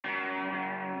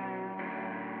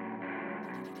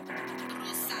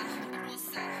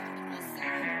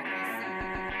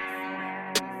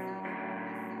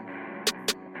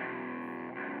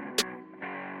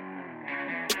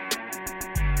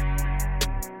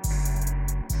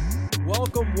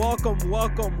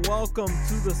Welcome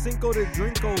to the Cinco de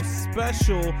Drinko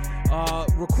special,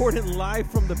 recording live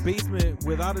from the basement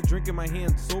without a drink in my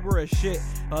hand, sober as shit.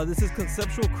 This is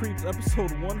Conceptual Creeps,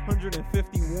 episode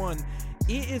 151.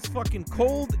 It is fucking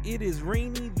cold, it is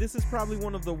rainy. This is probably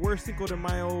one of the worst Cinco de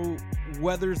Mayo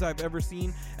weathers I've ever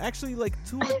seen. Actually, like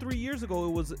 2 or 3 years ago,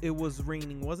 it was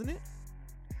raining, wasn't it?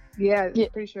 Yeah,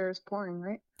 pretty sure it's pouring,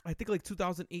 right? I think like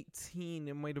 2018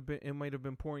 it might have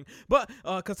been pouring. But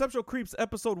Conceptual Creeps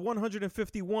episode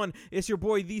 151. It's your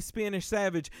boy the Spanish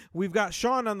Savage. We've got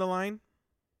Sean on the line.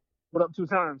 What up 2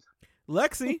 times?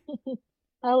 Lexi.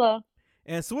 Hello.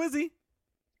 And Swizzy.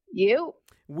 You.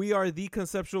 We are the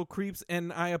Conceptual Creeps,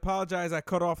 and I apologize I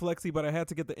cut off Lexi, but I had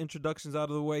to get the introductions out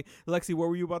of the way. Lexi, what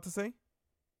were you about to say?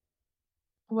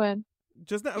 When?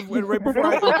 Just now, right before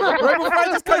I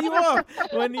just cut you off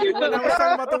when I was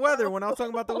talking about the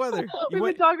weather. We've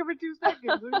been talking for 2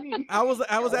 seconds. What do you mean? I was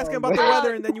asking about the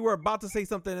weather, and then you were about to say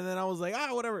something, and then I was like,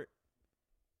 whatever.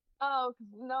 Oh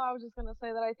no, I was just gonna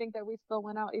say that I think that we still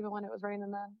went out even when it was raining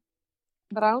then,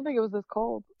 but I don't think it was this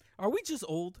cold. Are we just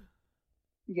old?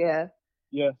 Yeah.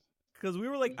 Yes. Because we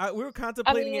were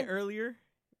contemplating it earlier.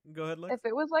 Go ahead, Lex. If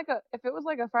it was like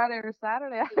a Friday or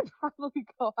Saturday, I'd probably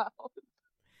go out.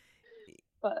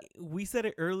 But we said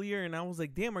it earlier, and I was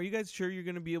like, damn, are you guys sure you're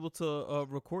going to be able to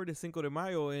record a Cinco de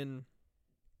Mayo? And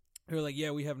they're like, yeah,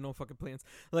 we have no fucking plans.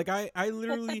 Like, I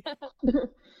literally,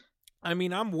 I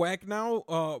mean, I'm whack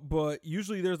now, but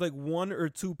usually there's like 1 or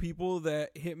 2 people that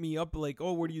hit me up like,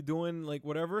 oh, what are you doing? Like,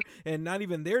 whatever. And not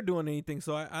even they're doing anything.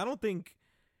 So I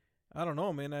don't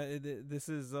know, man. This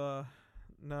is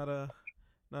not a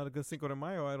good Cinco de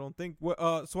Mayo, I don't think.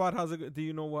 Swat, how's it? Do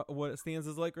you know what Stans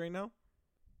is like right now?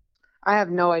 I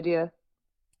have no idea.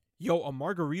 Yo, a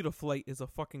margarita flight is a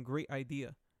fucking great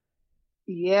idea.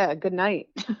 Yeah, good night.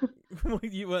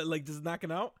 You what, like just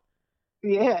knocking out?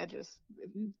 Yeah, just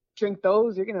if you drink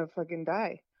those, you're gonna fucking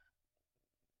die.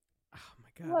 Oh my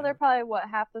god. well, they're probably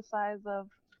half the size of.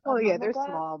 Oh yeah, they're glass?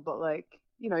 small, but like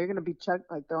you're gonna be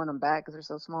throwing them back because they're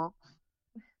so small.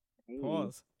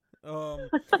 Pause.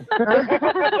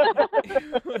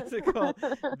 What's it called?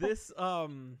 This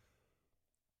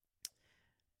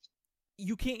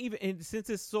you can't even, and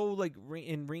since it's so like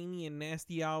rainy and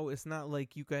nasty out, it's not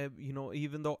like you can,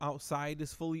 even though outside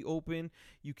is fully open,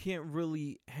 you can't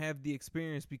really have the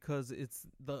experience because it's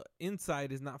the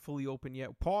inside is not fully open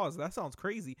yet. Pause. That sounds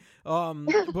crazy.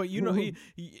 But you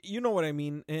know what I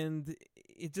mean, and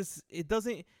it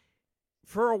doesn't.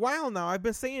 For a while now, I've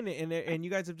been saying it, and you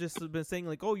guys have just been saying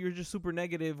like, oh, you're just super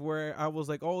negative, where I was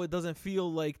like, oh, it doesn't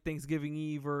feel like Thanksgiving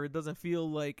Eve, or it doesn't feel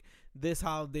like this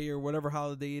holiday or whatever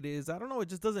holiday it is. I don't know. It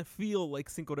just doesn't feel like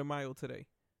Cinco de Mayo today.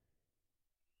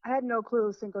 I had no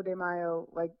clue Cinco de Mayo,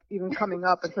 like, even coming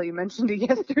up until you mentioned it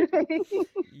yesterday.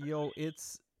 Yo,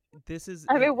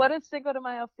 what does Cinco de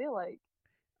Mayo feel like?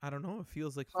 I don't know. It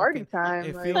feels like party time.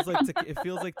 It feels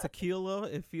like tequila.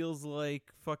 It feels like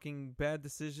fucking bad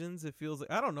decisions. It feels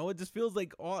like, I don't know. It just feels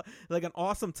like an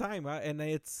awesome time.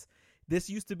 This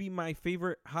used to be my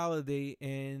favorite holiday,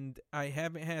 and I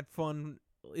haven't had fun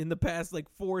in the past like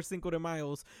 4 Cinco de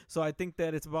Mayos. So I think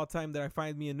that it's about time that I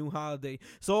find me a new holiday.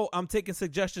 So I'm taking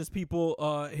suggestions,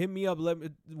 people. Hit me up.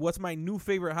 What's my new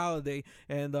favorite holiday?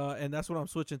 And that's what I'm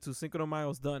switching to. Cinco de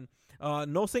Mayo's done.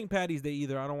 No St. Patty's Day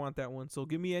either. I don't want that one. So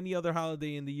give me any other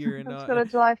holiday in the year. And let's go to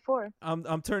July 4th.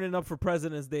 I'm turning up for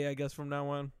President's Day, I guess, from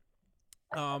now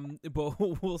on. But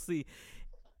we'll see.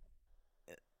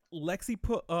 Lexi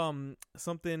put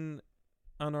something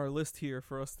on our list here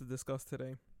for us to discuss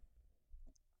today,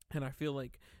 and I feel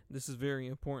like this is very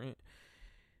important.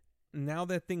 Now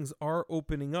that things are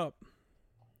opening up,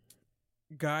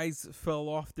 guys fell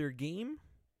off their game.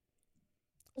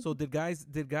 So did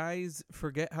guys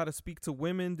forget how to speak to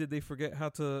women? Did they forget how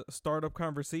to start up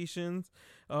conversations?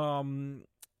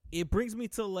 It brings me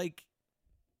to like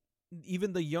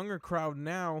even the younger crowd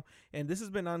now, and this has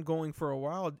been ongoing for a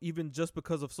while, even just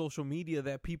because of social media,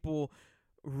 that people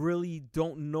really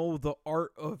don't know the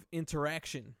art of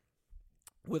interaction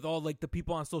with all like the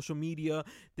people on social media.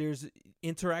 There's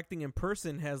interacting in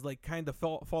person has like kind of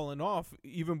fallen off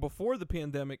even before the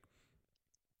pandemic.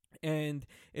 And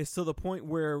it's to the point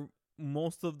where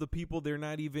most of the people, they're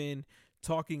not even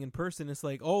talking in person. It's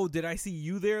like, oh, did I see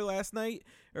you there last night?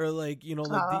 Or like,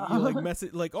 like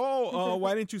message like, oh,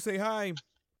 why didn't you say hi?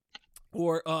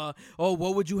 Or oh,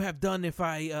 what would you have done if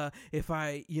I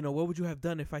what would you have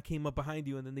done if I came up behind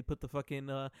you and then they put the fucking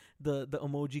the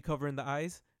emoji covering the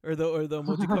eyes or the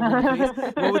emoji covering the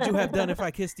face. What would you have done if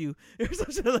I kissed you or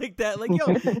something like that? Like,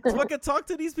 yo, fucking talk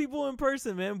to these people in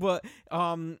person, man. But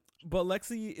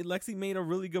Lexi made a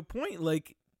really good point.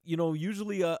 Like, you know,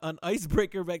 usually an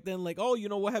icebreaker back then, like, oh, you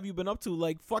know, what have you been up to?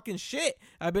 Like, fucking shit,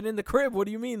 I've been in the crib. What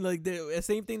do you mean? Like, the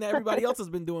same thing that everybody else has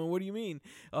been doing. What do you mean?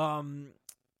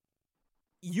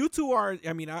 You two are,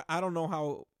 I mean, I don't know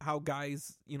how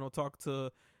guys, you know, talk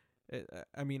to,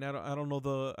 I mean, I don't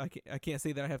know I can't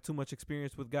say that I have too much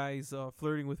experience with guys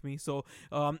flirting with me. So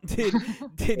did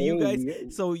you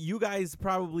guys, so you guys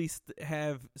probably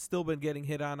have still been getting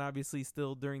hit on, obviously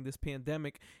still during this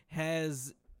pandemic.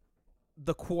 Has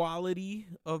the quality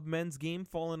of men's game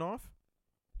fallen off?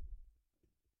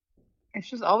 It's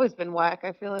just always been whack,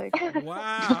 I feel like.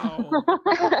 Wow.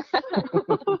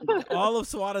 All of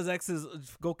Swada's exes,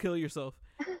 go kill yourself.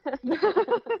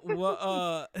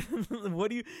 What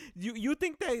do you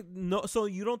think that, no, so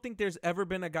you don't think there's ever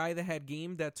been a guy that had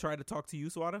game that tried to talk to you,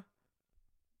 Swada?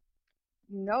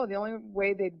 No, the only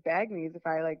way they'd bag me is if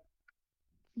I, like,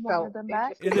 Wanted them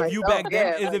back? Is if you bag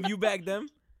them? Is if you bag them?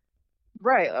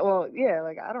 Right. Well, yeah,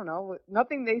 like, I don't know.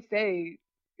 Nothing they say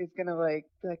is gonna, like,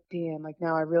 be like, damn, like,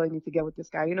 now I really need to get with this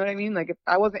guy. You know what I mean? Like, if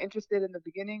I wasn't interested in the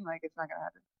beginning, like, it's not gonna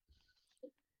happen.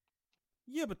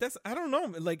 Yeah, but that's, I don't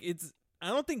know. Like, I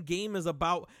don't think game is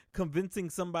about convincing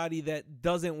somebody that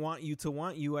doesn't want you to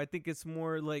want you. I think it's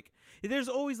more like there's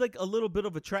always like a little bit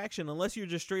of attraction, unless you're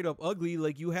just straight up ugly.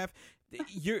 Like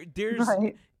there's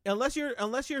right. unless you're.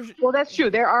 Well, that's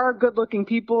true. There are good-looking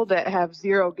people that have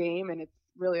zero game, and it's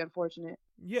really unfortunate.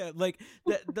 Yeah, like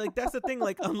that. Like that's the thing.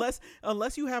 Like unless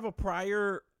you have a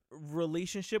prior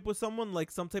relationship with someone,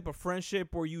 like some type of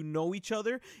friendship or you know each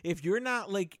other, if you're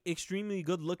not like extremely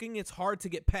good looking, it's hard to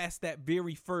get past that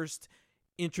very first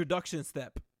introduction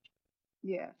step.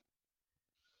 Yeah.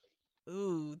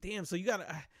 Ooh, damn. So you gotta,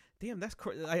 damn. That's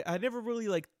I never really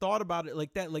like thought about it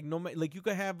like that. Like like you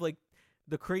could have like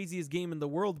the craziest game in the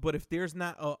world, but if there's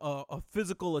not a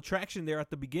physical attraction there at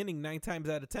the beginning, 9 times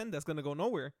out of 10, that's gonna go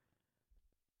nowhere.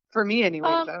 For me, anyways.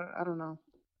 I don't know.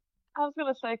 I was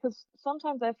gonna say, because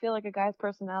sometimes I feel like a guy's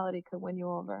personality could win you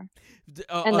over,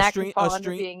 and that can fall under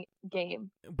being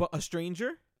game. But a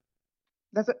stranger?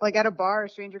 That's like at a bar, a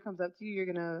stranger comes up to you, you're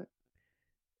gonna.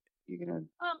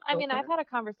 I mean, I've had a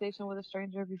conversation with a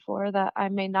stranger before that I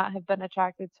may not have been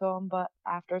attracted to him, but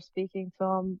after speaking to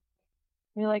him,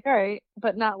 you're like, all right,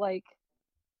 but not like.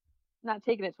 Not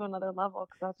taking it to another level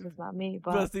because that's just not me.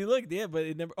 But see, look, yeah, but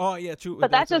it never. Oh, yeah, true.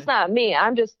 But that's just not me.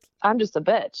 I'm just a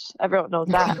bitch. Everyone knows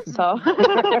that. So.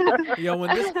 Yo,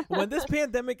 when this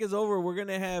pandemic is over, we're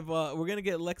gonna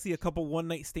get Lexi a couple one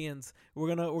night stands.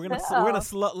 We're gonna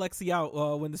slut Lexi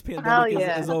out when this pandemic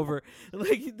is over.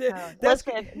 Like that's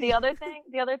listen. The other thing,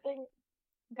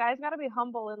 guys got to be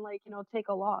humble and like take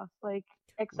a loss, like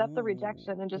accept the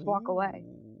rejection and just walk away.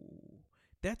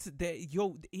 That's that.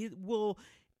 Yo, it will.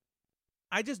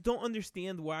 I just don't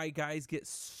understand why guys get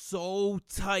so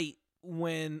tight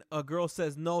when a girl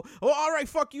says no. Oh, all right,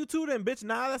 fuck you too then, bitch.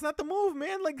 Nah, that's not the move,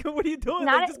 man. Like, what are you doing?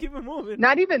 Like, just keep it moving.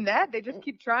 Not even that. They just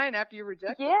keep trying after you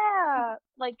reject them. Yeah.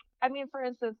 Like, I mean, for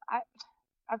instance,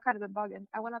 I've kind of been bugging.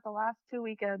 I went out the last 2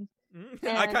 weekends.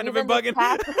 I kind of been bugging.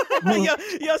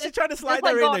 Yo, she's trying to slide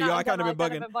that in there. Yo, I kind of been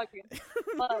bugging.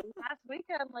 But last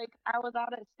weekend, like, I was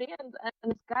out at stands,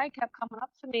 and this guy kept coming up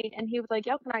to me, and he was like,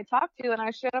 yo, can I talk to you? And I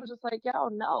was just like, yo,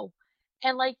 no.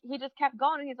 And, like, he just kept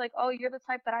going, and he's like, oh, you're the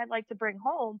type that I'd like to bring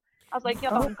home. I was like,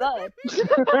 yo, I'm good.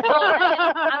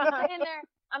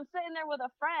 I'm sitting there with a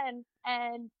friend,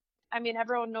 and, I mean,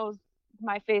 everyone knows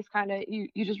my face kind of, you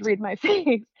just read my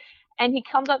face. And he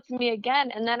comes up to me again.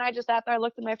 And then after I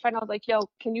looked at my friend, I was like, yo,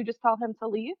 can you just tell him to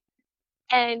leave?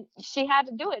 And she had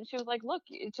to do it. And she was like, look,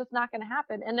 it's just not going to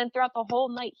happen. And then throughout the whole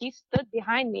night, he stood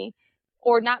behind me,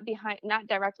 or not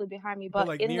directly behind me, but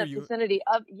like in the vicinity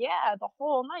of, the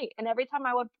whole night. And every time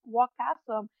I would walk past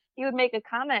him, he would make a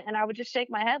comment and I would just shake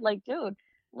my head like, dude,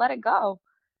 let it go.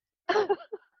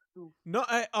 No,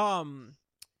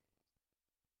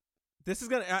 this is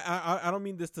gonna. I don't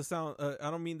mean this to sound.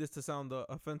 I don't mean this to sound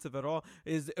offensive at all.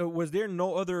 Was there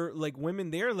no other like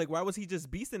women there? Like, why was he just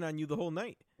beasting on you the whole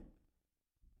night?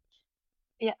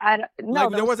 Yeah, no.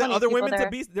 Like, there wasn't other women to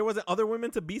beast. There wasn't other women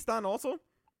to beast on also.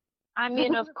 I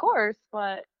mean, of course,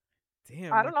 but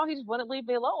damn, I don't know. He just wouldn't leave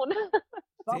me alone.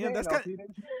 Damn, that's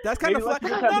kind of flat.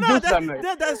 No,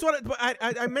 that's what. But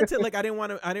I meant it like I didn't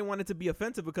want it to be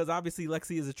offensive because obviously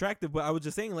Lexi is attractive. But I was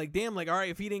just saying like, damn, like all right,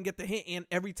 if he didn't get the hint and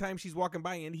every time she's walking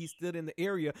by and he stood in the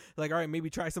area, like all right, maybe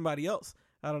try somebody else.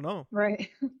 I don't know. Right.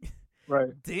 Right.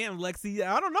 Damn, Lexi.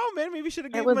 I don't know, man. Maybe you should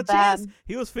have It gave him was a chance. bad.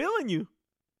 He was feeling you.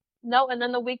 No, and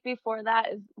then the week before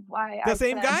that is why The I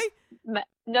same said, guy? No.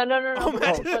 Oh, The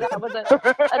man. week before that was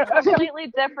a completely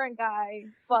different guy,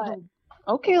 but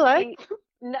Okay, Lex.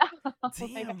 no. Damn,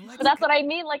 Lexi. But that's what I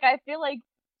mean. Like, I feel like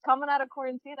coming out of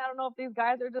quarantine, I don't know if these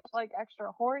guys are just like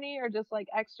extra horny or just like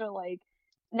extra like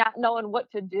not knowing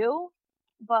what to do.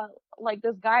 But like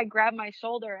this guy grabbed my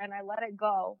shoulder and I let it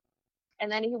go.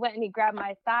 And then he went and he grabbed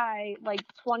my thigh like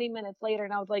 20 minutes later.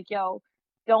 And I was like, yo,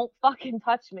 don't fucking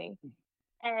touch me.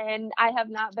 And I have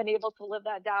not been able to live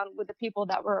that down with the people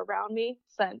that were around me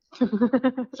since.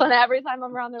 So every time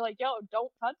I'm around, they're like, yo,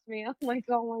 don't touch me. I'm like,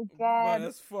 oh my Wow, God.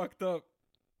 that's fucked up.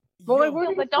 Well, like, Yo. what are No,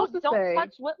 you but don't supposed to say?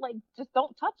 touch what, like, just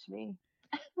don't touch me.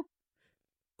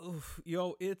 Oof,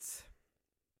 yo, it's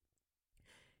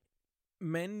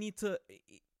men need to,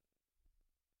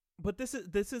 but this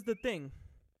is the thing.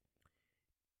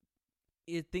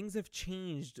 Things have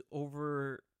changed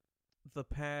over the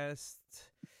past.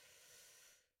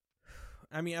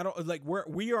 I mean, I don't like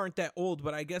we aren't that old,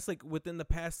 but I guess like within the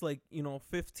past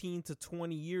 15 to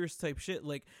 20 years type shit,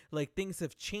 like things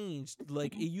have changed.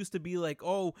 Like it used to be like,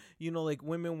 oh, like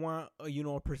women want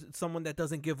someone that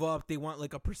doesn't give up. They want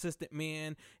like a persistent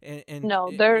man and No,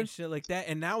 and there's shit like that.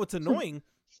 And now it's annoying.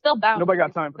 still boundaries. Nobody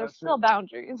got time for There's that still shit.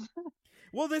 boundaries.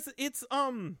 Well, it's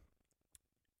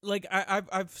like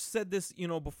I've said this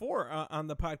before on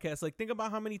the podcast. Like think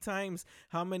about how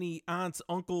many aunts,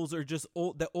 uncles, or just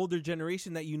the older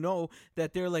generation that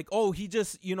that they're like, oh, he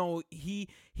just he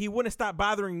wouldn't stop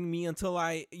bothering me until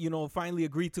I finally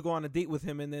agreed to go on a date with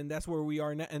him, and then that's where we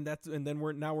are now, and then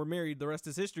we're married. The rest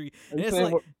is history. Are you And it's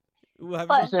saying like,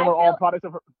 But saying I we're all feel-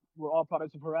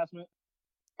 products of harassment?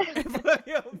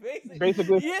 Yeah,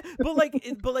 Basically. yeah, but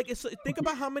think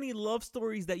about how many love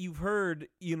stories that you've heard,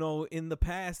 in the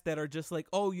past that are just like,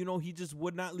 oh, he just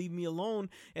would not leave me alone,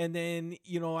 and then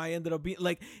I ended up being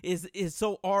like,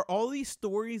 so are all these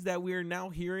stories that we're now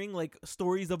hearing like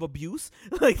stories of abuse,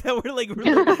 like that we're like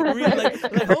really like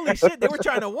holy shit, they were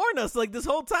trying to warn us like this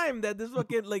whole time that this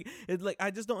fucking like it's like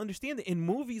I just don't understand it. In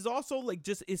movies also, like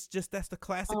it's just that's the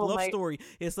classic love story.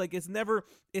 It's like it's never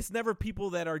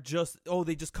people that are just, oh,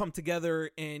 they just come together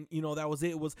and that was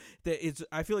it. It was that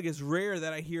I feel like it's rare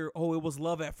that I hear, oh, it was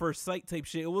love at first sight type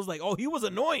shit. It was like, oh, he was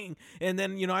annoying, and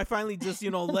then I finally just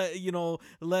let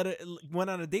it, went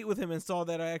on a date with him and saw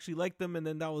that I actually liked him, and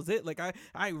then that was it. Like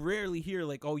I rarely hear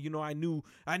like, oh, I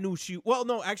knew she, well,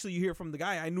 no, actually you hear from the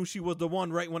guy, I knew she was the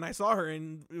one right when I saw her,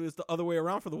 and it was the other way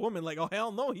around for the woman. Like, oh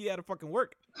hell no, he had to fucking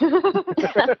work. He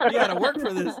had to work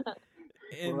for this.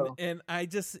 And I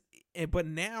just, but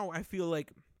now I feel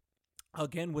like,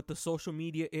 again, with the social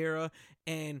media era,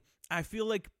 and I feel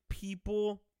like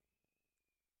people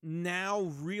now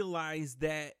realize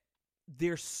that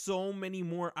there's so many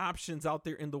more options out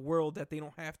there in the world that they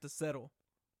don't have to settle.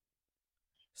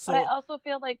 So But I also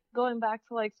feel like going back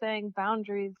to like saying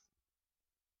boundaries,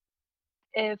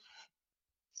 if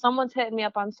someone's hitting me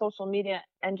up on social media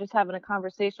and just having a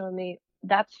conversation with me,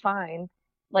 that's fine.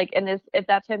 Like, and if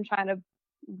that's him trying to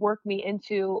work me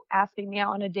into asking me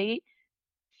out on a date,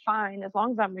 fine, as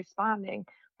long as I'm responding.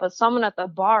 But someone at the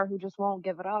bar who just won't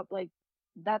give it up, like,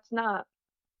 that's not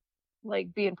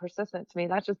like being persistent to me.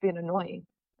 That's just being annoying.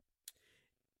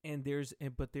 And there's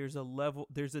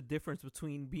a difference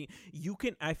between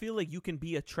I feel like you can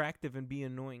be attractive and be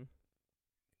annoying.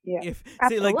 Yeah. If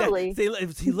Absolutely. see,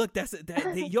 look,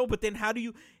 yo, but then how do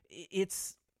you,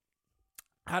 it's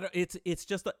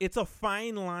just it's a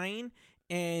fine line,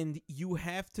 and you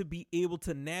have to be able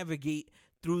to navigate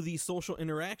through these social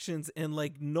interactions and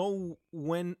like know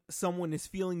when someone is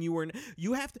feeling you, or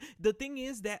you have to. The thing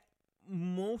is that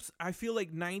I feel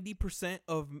like 90%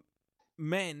 of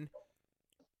men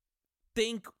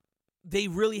think they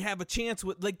really have a chance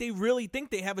with, like, they really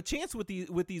think they have a chance with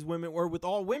these women, or with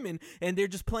all women, and they're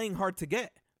just playing hard to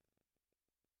get.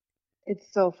 It's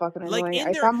so fucking Like, annoying. in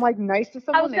If their- I'm like nice to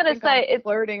someone, was they gonna think say, I'm it's-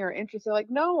 flirting or interested. Like,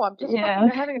 no, I'm just Yeah.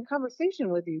 fucking having a conversation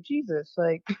with you. Jesus,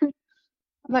 like, I'm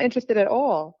not interested at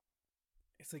all.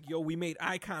 It's like, yo, we made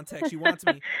eye contact. She wants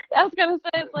me. I was gonna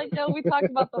say, it's like, no, we talked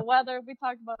about the weather, we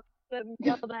talked about sitting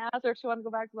down and ask her if she wanted to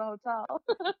go back to the hotel.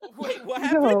 Wait, what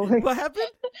happened? No, like- What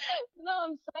happened? No,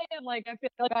 I'm saying, like, I feel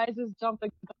like guys just jump the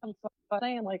gun. So I'm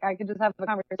saying, like, I could just have a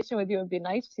conversation with you and be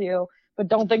nice to you, but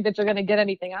don't think that you're gonna get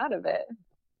anything out of it.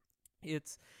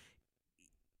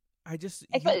 I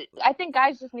think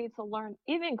guys just need to learn,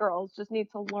 even girls just need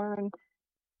to learn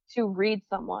to read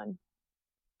someone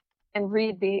and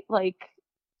read the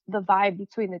vibe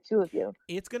between the two of you.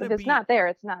 It's gonna If it's be not there,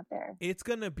 it's not there. It's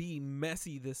gonna be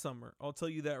messy this summer. I'll tell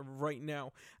you that right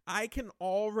now. I can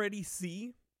already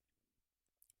see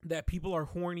that people are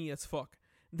horny as fuck.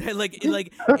 That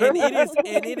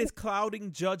and it is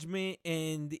clouding judgment,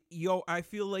 and yo, I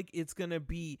feel like it's gonna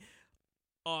be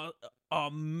a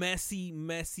messy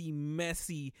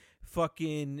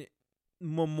fucking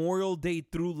Memorial Day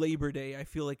through Labor Day. I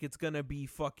feel like it's gonna be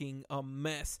fucking a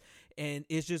mess, and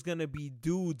it's just gonna be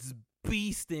dudes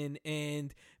beasting.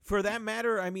 And for that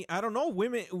matter, I mean, I don't know,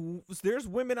 there's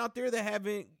women out there that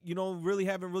haven't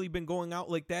really been going out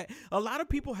like that. A lot of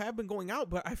people have been going out,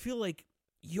 but I feel like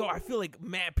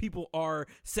mad people are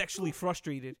sexually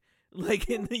frustrated. Like,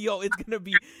 and it's gonna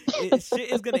be,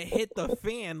 shit is gonna hit the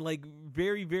fan, like,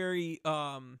 very, very,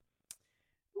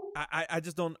 I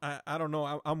just don't, I don't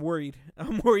know. I'm worried.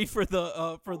 I'm worried for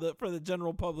the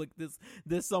general public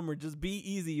this summer. Just be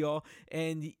easy, y'all.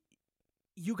 And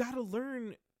you gotta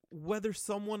learn whether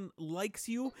someone likes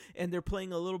you and they're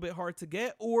playing a little bit hard to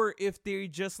get, or if they're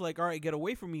just like, all right, get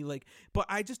away from me. Like, but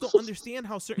I just don't understand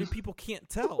how certain people can't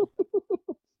tell.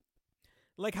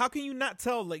 Like, how can you not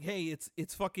tell? Like, hey,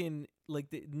 it's fucking like,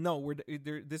 no,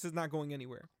 this is not going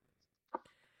anywhere.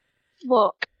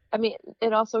 Well, I mean,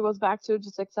 it also goes back to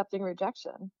just accepting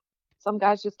rejection. Some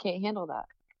guys just can't handle that.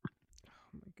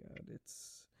 Oh my God,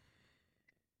 it's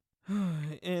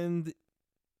and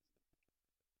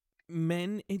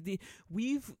men,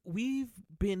 we've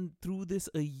been through this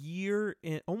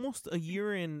almost a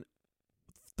year and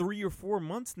 3 or 4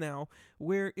 months now,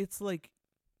 where it's like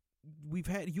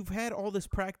you've had all this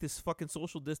practice fucking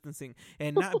social distancing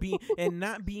and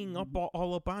not being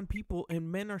all up on people,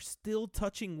 and men are still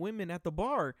touching women at the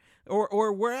bar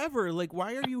or wherever. Like,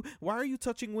 why are you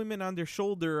touching women on their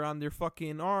shoulder, on their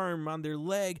fucking arm, on their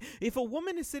leg? If a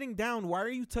woman is sitting down, why are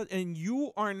you and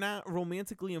you are not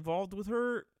romantically involved with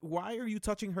her, why are you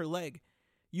touching her leg?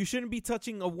 You shouldn't be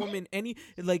touching a woman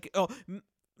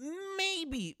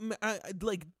maybe,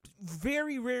 like,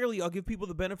 very rarely I'll give people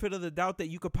the benefit of the doubt that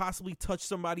you could possibly touch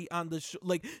somebody on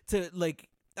the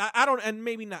I don't, and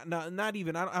maybe not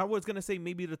even. I was gonna say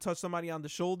maybe to touch somebody on the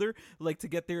shoulder, like to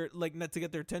get their not to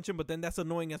get their attention, but then that's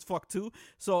annoying as fuck too.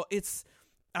 So it's,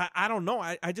 I don't know.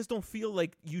 I just don't feel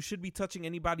like you should be touching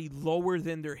anybody lower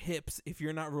than their hips if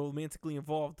you're not romantically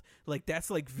involved. Like, that's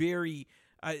like very,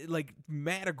 like,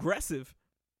 mad aggressive.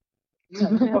 Yeah,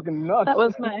 that's fucking nuts. That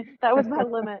was my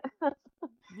limit.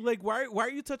 Like, why are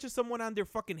you touching someone on their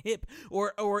fucking hip,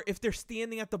 or if they're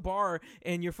standing at the bar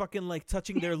and you're fucking like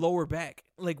touching their lower back?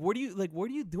 Like, what are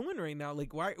you doing right now?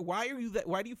 Like, why are you that?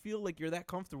 Why do you feel like you're that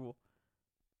comfortable?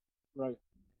 Right.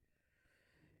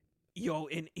 Yo,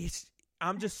 and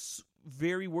I'm just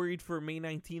very worried for May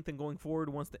 19th and going forward,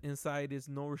 once the inside is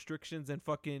no restrictions and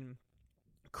fucking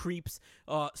creeps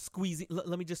squeezing,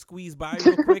 let me just squeeze by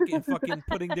real quick and fucking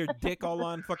putting their dick all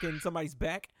on fucking somebody's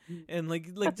back, and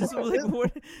like just like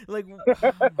what, like,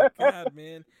 oh my God,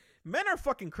 man, men are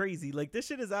fucking crazy. Like, this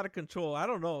shit is out of control. I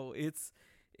don't know.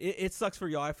 It sucks for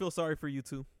y'all. I feel sorry for you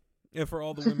too, and for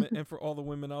all the women and for all the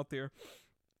women out there.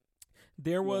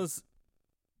 There was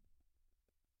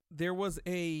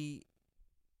a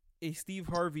Steve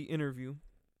Harvey interview.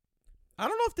 I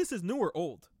don't know if this is new or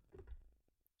old.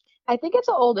 I think it's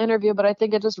an old interview, but I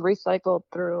think it just recycled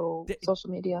through social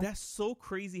media. That's so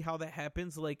crazy how that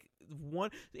happens. Like,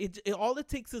 all it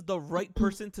takes is the right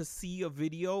person to see a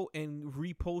video and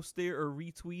repost it or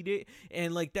retweet it,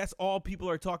 and like, that's all people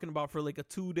are talking about for like a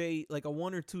 2-day, like a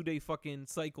 1 or 2 day fucking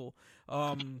cycle.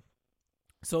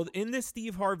 So in this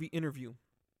Steve Harvey interview,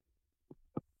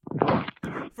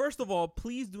 first of all,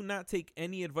 please do not take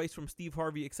any advice from Steve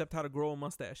Harvey except how to grow a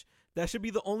mustache. That should be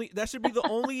the only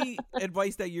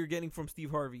advice that you're getting from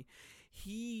Steve Harvey.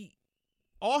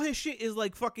 All his shit is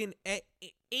like fucking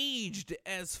aged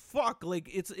as fuck. Like,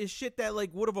 it's shit that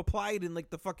like would have applied in like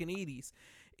the fucking 80s.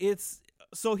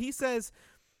 So he says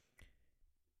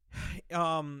he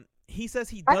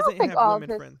doesn't have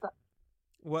women friends.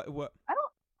 What?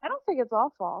 I don't think it's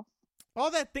all false.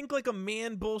 All that think like a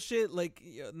man bullshit, like,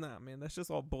 nah, man, that's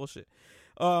just all bullshit.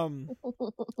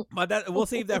 But that, we'll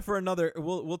save that for another.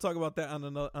 We'll talk about that on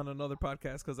another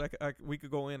podcast, because we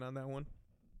could go in on that one.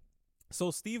 So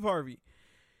Steve Harvey,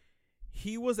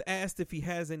 he was asked if he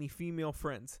has any female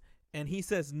friends, and he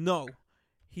says no.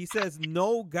 He says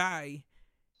no guy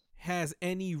has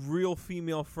any real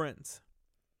female friends.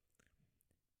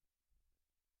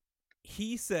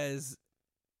 He says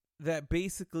that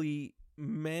basically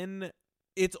men,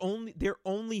 they're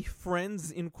only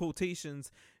friends in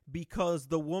quotations because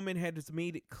the woman has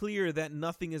made it clear that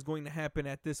nothing is going to happen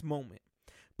at this moment.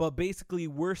 But basically,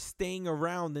 we're staying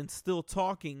around and still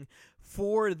talking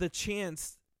for the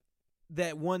chance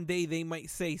that one day they might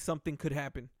say something could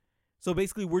happen. So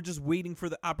basically, we're just waiting for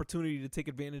the opportunity to take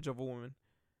advantage of a woman.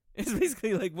 It's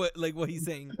basically like what he's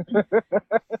saying.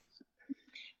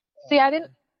 See, I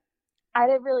didn't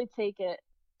really take it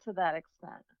to that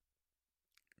extent.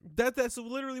 That's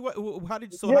literally what. How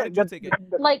did you take it?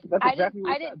 Like That's I exactly didn't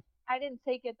what I he didn't said. I didn't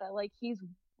take it that like he's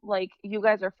like you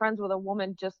guys are friends with a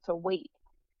woman just to wait.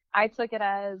 I took it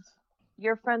as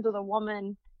you're friends with a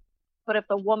woman, but if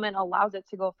the woman allows it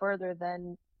to go further,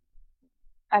 then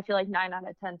I feel like 9 out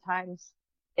of 10 times,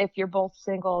 if you're both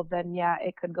single, then yeah,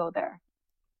 it could go there.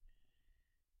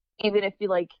 Even if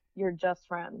you're just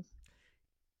friends.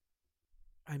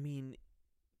 I mean,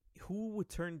 who would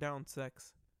turn down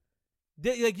sex?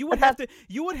 Like you would have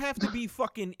to be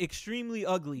fucking extremely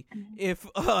ugly if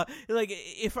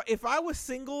if I was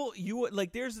single, you would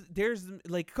like there's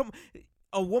like come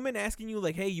a woman asking you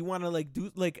like, hey, you want to like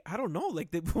do like I don't know like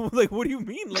like what do you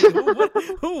mean like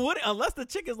who would unless the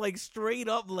chick is like straight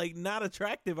up like not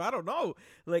attractive. I don't know,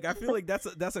 like I feel like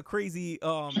that's a crazy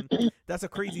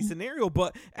scenario.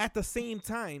 But at the same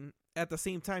time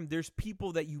there's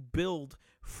people that you build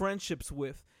friendships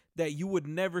with that you would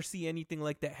never see anything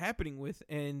like that happening with,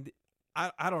 and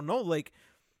I don't know, like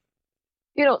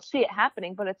you don't see it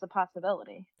happening, but it's a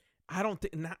possibility. I don't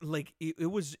think not like it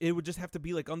would just have to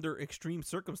be like under extreme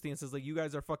circumstances. Like you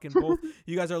guys are fucking both.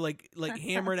 You guys are like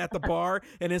hammered at the bar,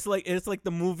 and it's like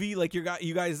the movie. Like you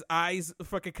guys eyes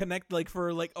fucking connect like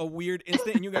for like a weird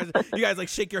instant, and you guys like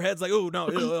shake your heads like oh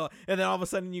no, and then all of a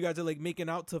sudden you guys are like making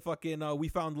out to fucking We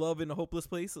Found Love in a Hopeless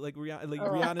Place. Like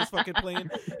Rihanna's fucking playing.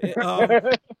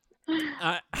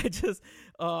 I just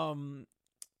I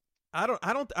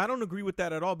don't agree with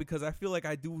that at all because I feel like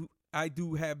I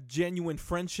do have genuine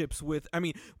friendships with. I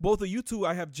mean, both of you two,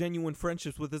 I have genuine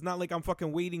friendships with. It's not like I'm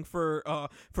fucking waiting for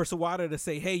Sawada to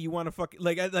say, "Hey, you want to fuck?"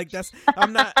 Like that's.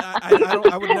 I'm not.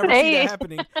 I would never see that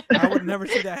happening. I would never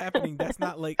see that happening. That's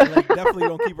not like definitely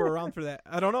don't keep her around for that.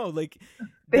 I don't know. Like,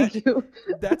 Thank you.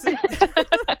 That's it.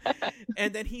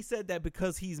 And then he said that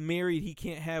because he's married, he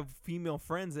can't have female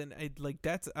friends, and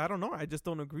that's. I don't know. I just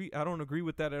don't agree. I don't agree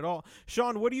with that at all.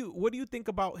 Sean, what do you think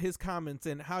about his comments,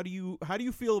 and how do you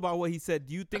feel about what he said?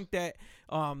 Do you think that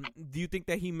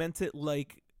he meant it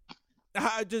like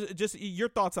just your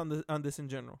thoughts on this in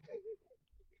general?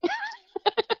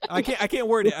 I can't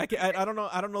word it. I don't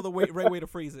know the right way to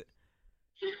phrase it.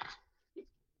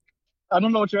 I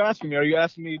don't know what you're asking me. Are you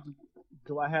asking me,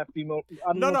 do I have female?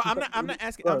 No, I'm not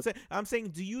asking. I'm saying,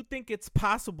 do you think it's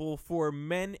possible for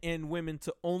men and women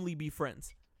to only be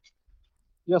friends?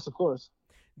 Yes, of course.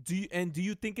 Do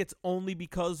you think it's only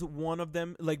because one of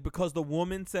them, like because the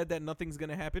woman said that nothing's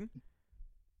gonna happen?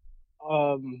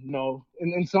 No.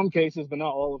 In some cases, but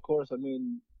not all, of course. I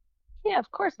mean. Yeah, of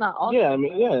course not all. Yeah, I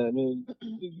mean,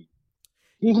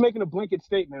 he's making a blanket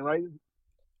statement, right?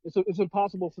 It's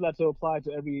impossible for that to apply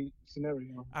to every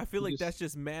scenario. I feel like that's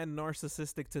just man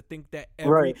narcissistic to think that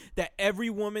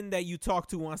every woman that you talk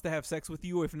to wants to have sex with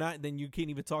you. If not, then you can't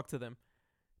even talk to them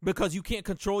because you can't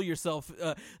control yourself.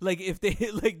 Like if they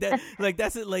like that, like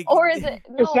that's it. Like or is it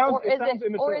no? Or is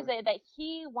immature. it that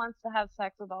he wants to have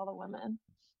sex with all the women?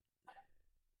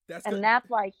 That's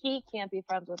why he can't be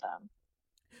friends with them.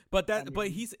 But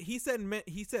he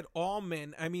said all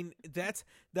men. I mean that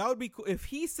would be cool if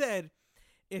he said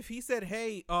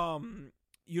hey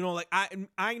like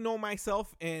I know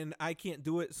myself and I can't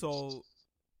do it, so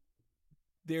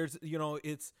there's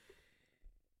it's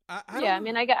I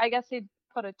mean I guess he'd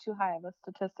put it too high of a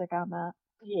statistic on that.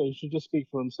 Yeah, he should just speak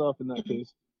for himself in that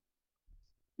case.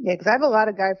 Yeah, because I have a lot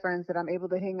of guy friends that I'm able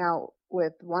to hang out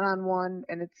with one-on-one,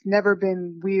 and it's never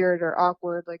been weird or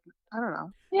awkward. Like, I don't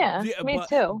know. Yeah, me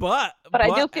too. But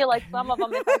I do feel like some of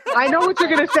them. I know what you're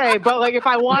gonna say, but like if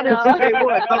I wanted to, they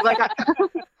would. But like,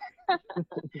 so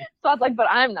I was like, but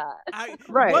I'm not.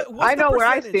 Right. I know where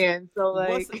I stand. So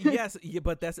like,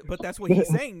 but that's what he's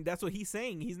saying. That's what he's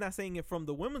saying. He's not saying it from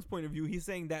the women's point of view. He's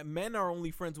saying that men are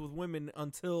only friends with women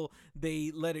until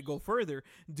they let it go further.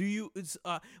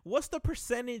 What's the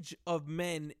percentage of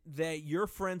men that you're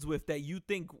friends with that you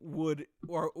think would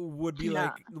be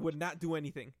like would not do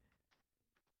anything?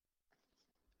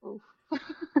 Oof.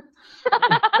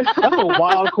 That's a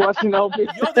wild question, LP.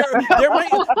 Yo,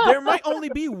 there might only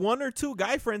be one or two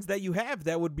guy friends that you have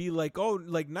that would be like, oh,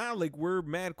 like nah, like we're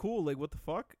mad cool, like what the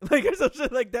fuck, like or some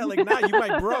shit like that, like nah, you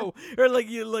my bro, or like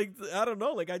you like I don't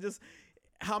know, like I just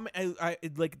I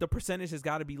like the percentage has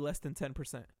got to be less than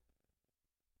 10%.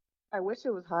 I wish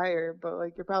it was higher, but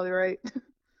like you're probably right.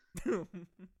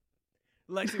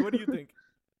 Lexi, what do you think?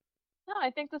 No,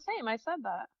 I think the same. I said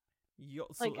that. Yo,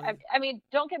 like I mean,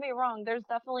 don't get me wrong. There's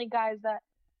definitely guys that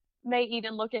may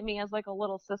even look at me as like a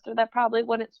little sister that probably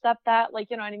wouldn't step that. Like,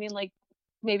 you know what I mean? Like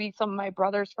maybe some of my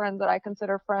brother's friends that I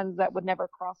consider friends that would never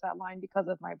cross that line because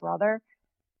of my brother.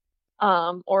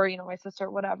 or my sister,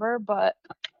 whatever. But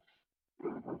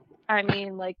I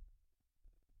mean, like,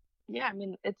 yeah, I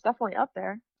mean, it's definitely up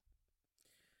there.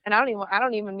 And I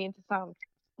don't even mean to sound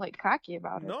like cocky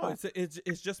about it. No, but...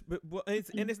 it's just,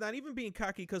 and it's not even being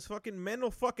cocky, because fucking men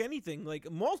will fuck anything. Like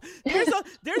there's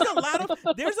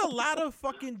a lot of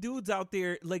fucking dudes out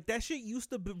there, like, that shit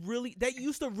used to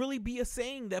really be a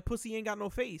saying, that pussy ain't got no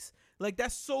face. Like,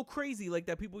 that's so crazy, like,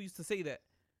 that people used to say that.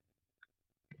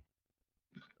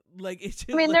 Like, it's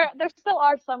just, I mean, there still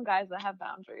are some guys that have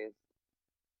boundaries.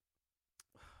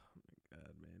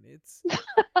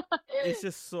 It's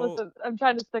just so. Listen, I'm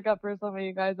trying to stick up for some of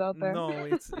you guys out there. No,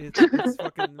 it's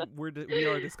fucking. We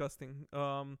are disgusting.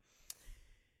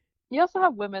 You also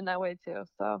have women that way too,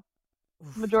 so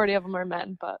majority of them are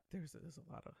men, but there's a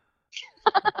lot of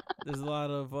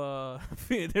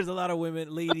there's a lot of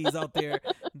women, ladies out there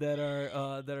that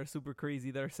are super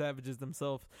crazy, that are savages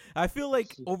themselves. I feel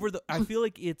like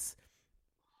it's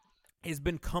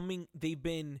been coming. They've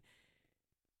been.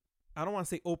 I don't want to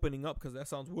say opening up, because that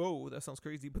sounds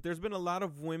crazy. But there's been a lot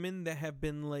of women that have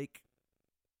been like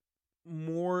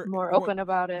more open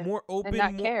about it, more open,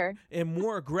 and not care, and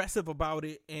more aggressive about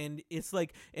it. And it's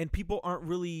like, and people aren't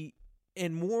really,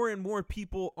 and more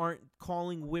people aren't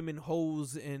calling women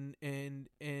hoes and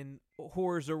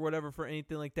whores or whatever for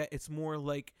anything like that. It's more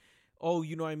like, oh,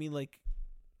 you know what I mean, like.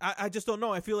 I just don't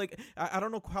know. I feel like I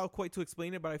don't know how quite to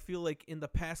explain it, but I feel like in the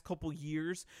past couple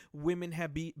years, women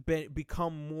have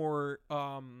become more.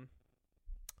 I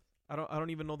don't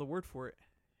even know the word for it.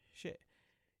 Shit.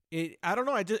 I don't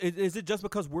know. Is it just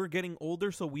because we're getting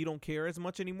older, so we don't care as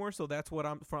much anymore? So that's what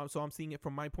I'm from. So I'm seeing it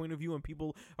from my point of view, and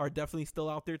people are definitely still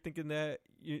out there thinking that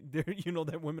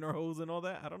that women are hoes and all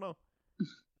that. I don't know.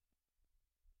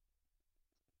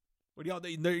 What y'all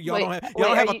don't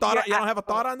have a thought? Y'all don't have a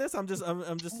thought on this? I'm just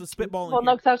spitballing. Well,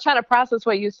 no, because I was trying to process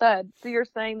what you said. So you're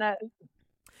saying that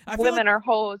women are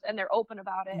hoes and they're open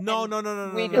about it. No.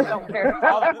 We just don't care.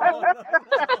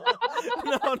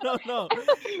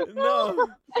 No.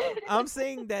 I'm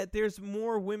saying that there's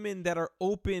more women that are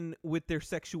open with their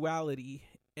sexuality,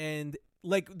 and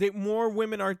like more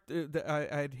women are.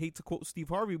 I'd hate to quote Steve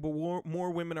Harvey, but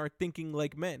more women are thinking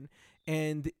like men.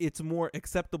 And it's more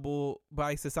acceptable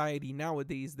by society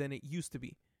nowadays than it used to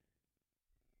be.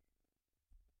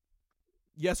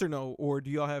 Yes or no? Or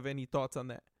do y'all have any thoughts on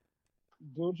that?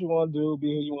 Do what you want to do,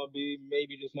 be who you want to be,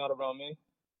 maybe just not around me.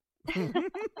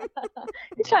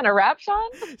 You trying to rap,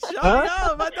 Sean? Sean,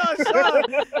 no, my dog Sean.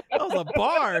 That was a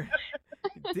bar.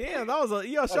 Damn, that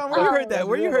was Sean, where you heard that?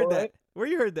 Where you heard that? Where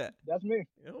you heard that? That's me.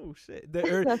 Oh shit!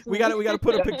 We got to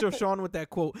put a picture of Sean with that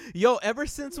quote. Yo, ever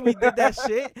since we did that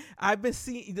shit, I've been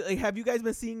seeing. Like, have you guys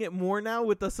been seeing it more now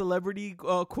with the celebrity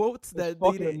quotes? It's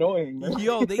fucking annoying, man.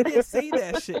 Yo, they didn't say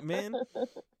that shit, man.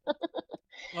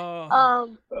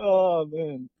 Oh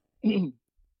man.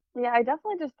 Yeah, I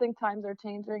definitely just think times are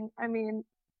changing. I mean,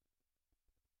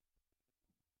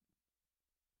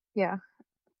 yeah,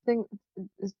 I think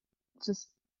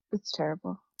it's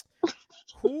terrible.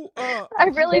 I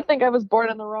really think I was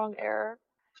born in the wrong era.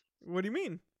 What do you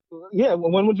mean? Yeah,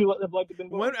 when would you have liked to have been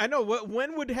born? I know.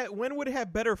 When would it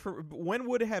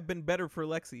have been better for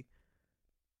Lexi?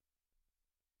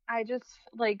 I just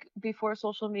like before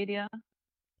social media,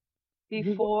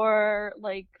 before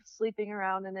like sleeping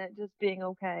around and it just being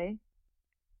okay.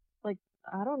 Like,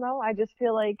 I don't know. I just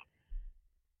feel like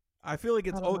I feel like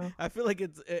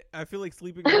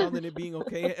sleeping around and it being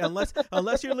okay.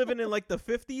 Unless you're living in like the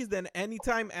 50s, then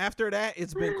anytime after that,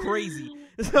 it's been crazy.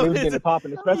 So it's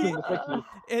popping, especially in the 60s.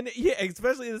 And yeah,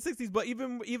 especially in the 60s. But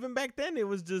even back then, it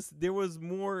was just there was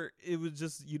more. It was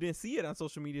just you didn't see it on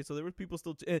social media, so there was people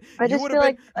still. I just feel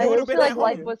like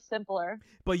life was simpler.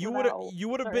 But you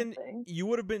would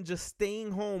have been just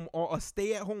staying home, or a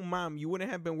stay-at-home mom. You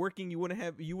wouldn't have been working. You would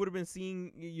have been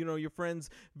seeing your friends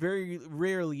very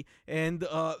rarely. And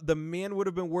the man would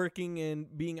have been working and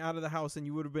being out of the house, and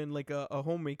you would have been like a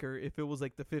homemaker if it was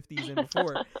like the 50s and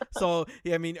before. So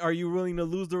yeah, I mean, are you willing to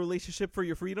lose the relationship for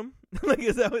your freedom? Like,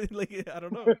 is that like, I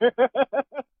don't know.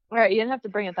 All right, you didn't have to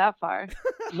bring it that far.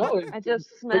 No, I just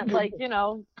meant like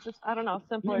just I don't know,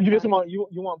 simpler. You just want you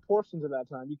want portions of that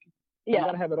time. You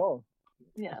gotta have it all.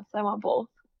 Yes, I want both.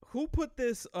 Who put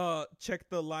this check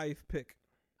the live pic?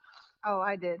 Oh,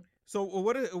 I did. So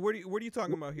what are you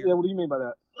talking about here? Yeah, what do you mean by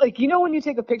that? Like, when you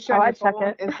take a picture on your check phone,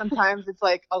 it. and sometimes it's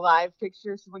like a live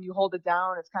picture, so when you hold it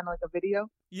down, it's kind of like a video.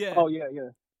 Yeah. Oh yeah.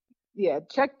 Yeah,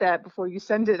 check that before you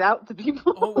send it out to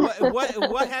people. Oh,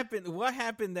 what happened? What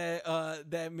happened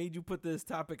that made you put this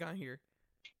topic on here?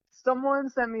 Someone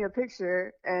sent me a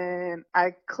picture, and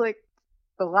I clicked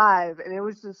the live, and it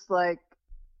was just like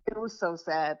It was so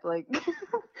sad. Like, man.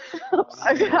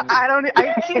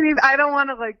 I can't even. I don't want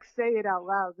to like say it out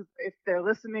loud 'cause if they're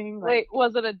listening. Like, Wait,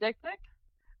 was it a dick pic?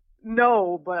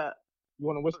 no, but You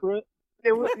want to whisper it?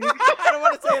 it was. I don't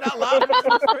want to say it out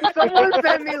loud. Someone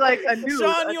sent me like a nude.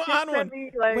 Sean, A you chick on sent one.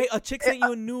 me, like, Wait, a chick sent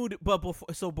you a nude, but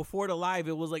before the live,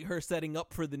 it was like her setting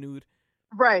up for the nude.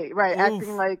 right, Oof.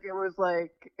 acting like it was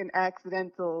like an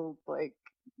accidental like.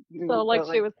 nude, So like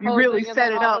but, she was you posing really and set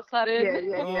then it all up. of a sudden.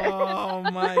 Yeah. Oh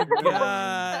my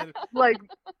god. Like,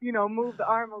 move the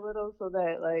arm a little so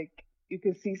that like you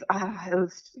could see. It was. I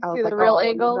was See the like, real oh,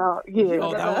 angle? no. Yeah.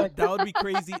 Yo, no. that would be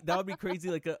crazy. That would be crazy.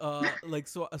 Like like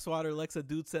SWAT or Alexa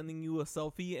dude sending you a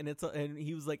selfie, and and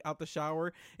he was like out the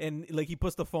shower, and like he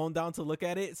puts the phone down to look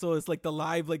at it, so it's like the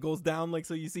live like goes down, like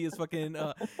so you see his fucking.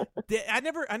 I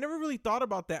never really thought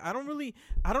about that. I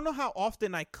don't know how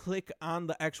often I click on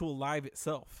the actual live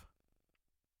itself.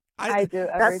 I do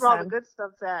every That's where all the time. good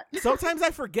stuff's at. Sometimes I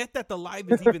forget that the live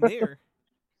is even there.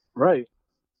 Right.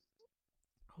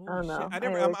 Holy I don't know.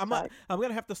 shit! I'm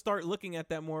gonna have to start looking at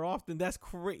that more often. That's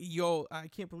crazy. Yo, I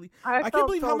can't believe I can't felt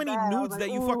believe so how many bad. I was nudes like,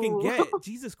 that you fucking ooh. get.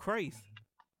 Jesus Christ!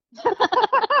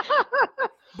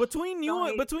 Between you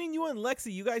and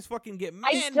Lexi, you guys fucking get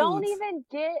mad I don't nudes. even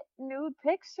get nude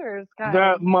pictures, guys.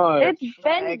 That much. It's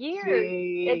been Lexi.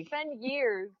 years. It's been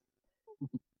years.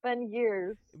 Been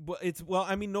years. But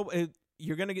I mean, no,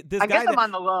 you're gonna get this I guy. get them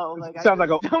on the low. Like, Sounds like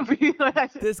a- don't be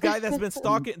like This guy that's been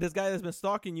stalking. This guy that's been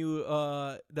stalking you.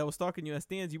 That was stalking you at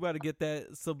stands. You got to get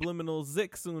that subliminal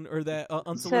Zik soon, or that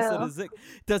unsolicited Chill. Zik.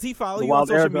 Does he follow The you on wild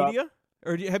social airdrop. media,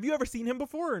 or have you ever seen him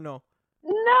before, or no?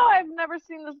 No, I've never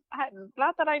seen this.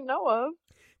 Not that I know of.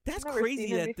 That's Never crazy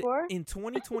seen him that before. in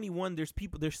 2021 there's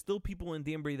still people in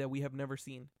Danbury that we have never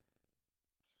seen.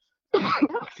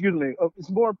 Excuse me.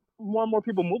 It's more and more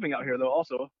people moving out here though.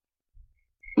 Also.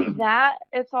 That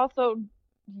it's also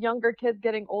younger kids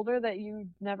getting older that you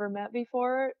never met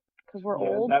before because we're Yeah,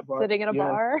 old, that part, sitting in a yeah.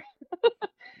 bar.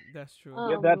 That's true.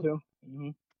 Um, Yeah, that too. Hmm.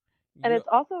 And Yo- it's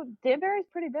also Danbury's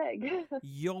pretty big.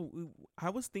 Yo, I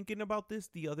was thinking about this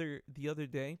the other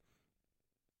day,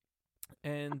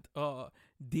 and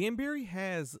Danbury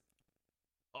has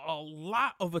a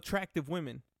lot of attractive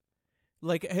women.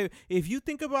 Like, if you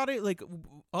think about it, like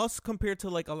us compared to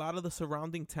like a lot of the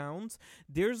surrounding towns,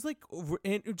 there's like,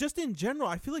 and just in general,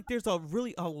 I feel like there's a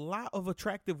lot of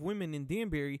attractive women in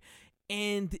Danbury,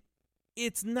 and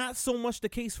it's not so much the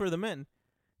case for the men.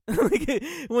 Like,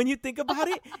 when you think about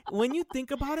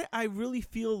it, I really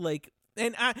feel like,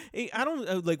 and I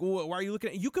don't like. Why are you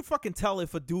looking at? You could fucking tell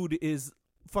if a dude is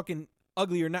fucking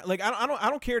ugly or not. Like, I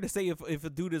don't care to say if a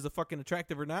dude is a fucking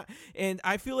attractive or not. And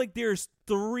I feel like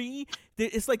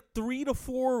it's like 3 to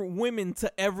 4 women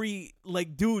to every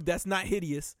like dude that's not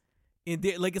hideous.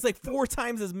 Like it's like 4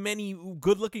 times as many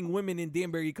good looking women in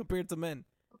Danbury compared to men.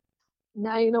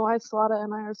 Now you know why Slaughter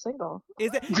and I are single.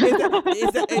 Is that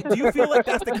do you feel like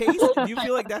that's the case? Do you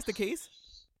feel like that's the case?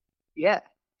 yeah.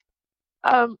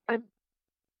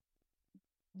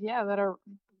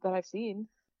 That I've seen.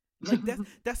 Like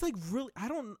that's like really I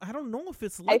don't know if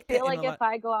it's like I feel that like if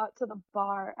I go out to the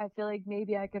bar, I feel like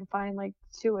maybe I can find like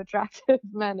 2 attractive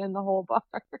men in the whole bar.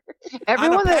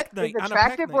 Everyone that pack is night, on a pack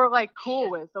attractive night. we're like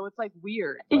cool with, so it's like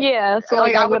weird. Like, Yeah, so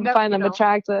like, like I I would wouldn't never, find you them know,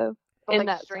 attractive but in like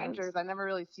that strangers, sense. I never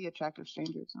really see attractive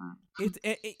strangers. It's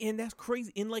and that's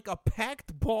crazy. In like a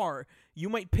packed bar, you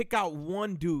might pick out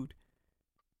one dude.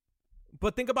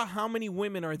 But think about how many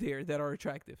women are there that are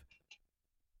attractive.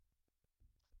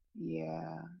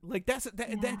 Yeah. Like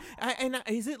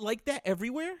is it like that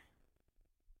everywhere?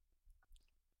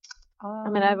 I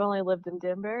mean, I've only lived in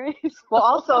Danbury. Well,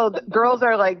 also the girls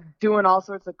are like doing all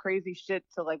sorts of crazy shit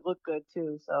to like look good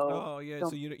too. So Oh yeah,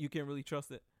 so you can't really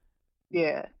trust it.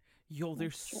 yeah. Yo,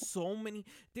 there's so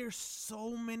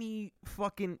many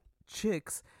fucking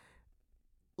chicks.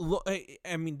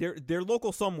 I mean, they're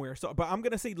local somewhere. So, but I'm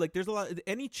gonna say like there's a lot.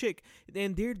 Any chick,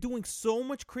 and they're doing so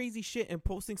much crazy shit and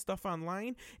posting stuff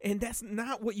online, and that's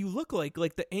not what you look like.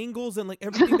 Like the angles and like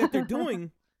everything that they're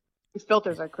doing. These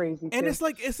filters are crazy. And too.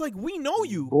 it's like we know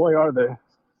you. Boy, are they.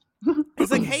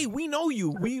 It's like, hey, we know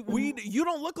you. We you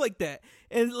don't look like that.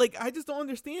 And like I just don't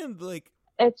understand. Like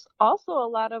It's also a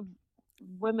lot of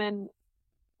women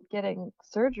getting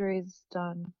surgeries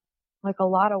done, like a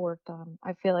lot of work done.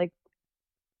 I feel like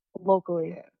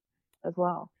locally as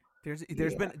well. there's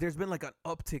been like an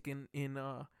uptick in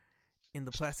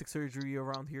the plastic surgery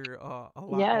around here a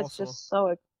lot. Yeah, also.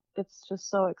 it's just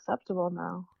so acceptable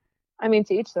now. I mean,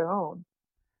 to each their own.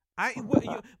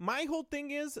 My whole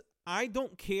thing is I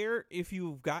don't care if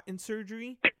you've gotten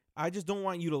surgery. I just don't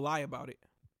want you to lie about it.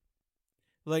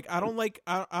 Like I don't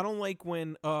like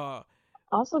when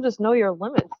Also, just know your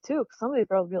limits too, because some of these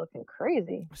girls be looking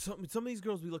crazy. Some of these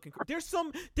girls be looking.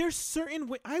 There's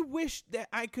certain. I wish that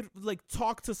I could like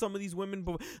talk to some of these women,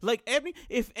 but like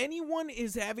if anyone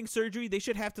is having surgery, they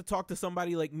should have to talk to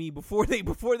somebody like me before they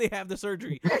have the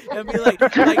surgery and be like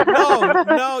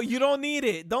no, you don't need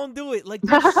it, don't do it. Like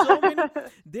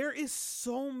there is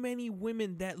so many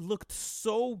women that looked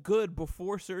so good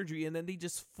before surgery, and then they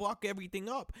just fuck everything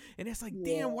up, and it's like,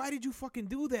 damn, why did you fucking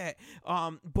do that?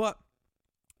 But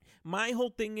my whole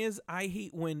thing is, I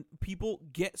hate when people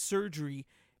get surgery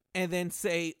and then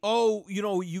say, "Oh,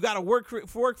 you got to work for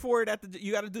it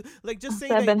you got to do like just say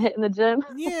I've been hitting the gym."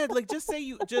 Yeah, like just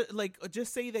say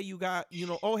just say that you got,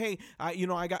 oh hey, I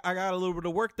got a little bit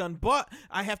of work done, but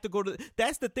I have to go to.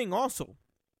 That's the thing also.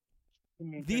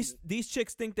 These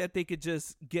chicks think that they could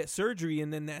just get surgery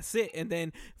and then that's it, and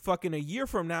then fucking a year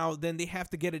from now then they have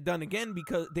to get it done again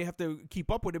because they have to keep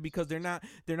up with it because they're not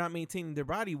maintaining their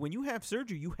body. When you have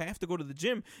surgery, you have to go to the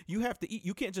gym, you have to eat,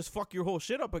 you can't just fuck your whole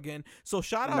shit up again. So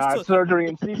shout out to surgery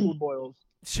and seafood boils.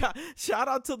 Shout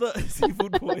out to the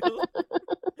seafood boil.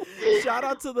 Shout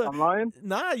out to the. I'm lying?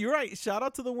 Nah, you're right. Shout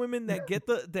out to the women that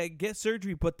get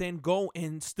surgery but then go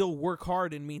and still work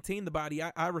hard and maintain the body.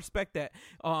 I respect that.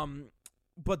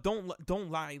 But don't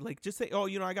lie. Like just say, oh,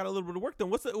 I got a little bit of work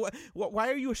done. Why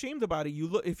are you ashamed about it? You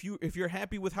look if you're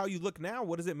happy with how you look now,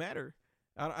 what does it matter?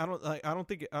 I don't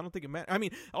think it matters. I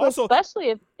mean, also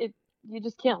especially if you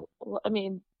just can't. I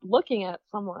mean, looking at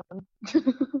someone,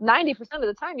 90% of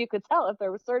the time you could tell if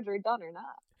there was surgery done or not.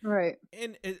 Right.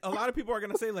 And a lot of people are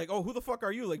gonna say like, oh, who the fuck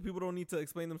are you? Like people don't need to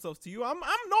explain themselves to you. I'm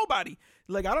nobody.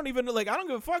 Like I don't give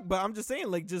a fuck. But I'm just saying,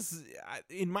 like,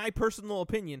 in my personal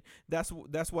opinion, that's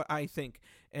what I think.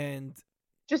 And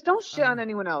just don't shit on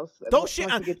anyone else. Don't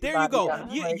shit on. There you go. Done.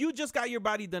 You just got your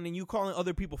body done, and you calling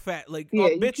other people fat. Like, yeah,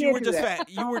 bitch, you were just fat.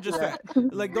 You were just fat.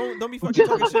 Like, don't be fucking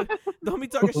talking shit. Don't be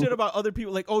talking shit about other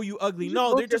people. Like, oh, you ugly.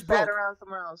 No, they're just fat broke. around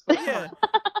somewhere else. Yeah.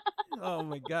 Oh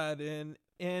my god. And.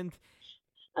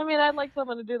 I mean, I'd like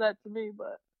someone to do that to me,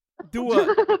 but do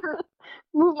what?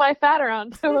 Move my fat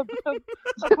around to a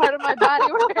part of my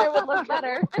body where it would look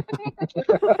better.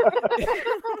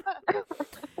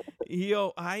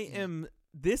 Yo, I am.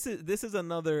 This is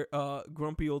another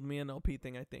grumpy old man LP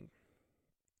thing, I think.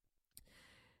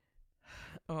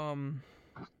 When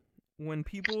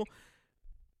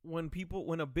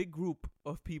a big group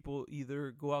of people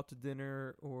either go out to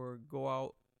dinner or go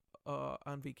out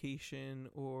on vacation,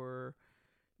 or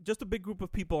just a big group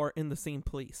of people are in the same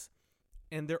place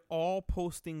and they're all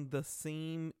posting the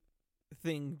same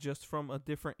thing just from a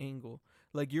different angle.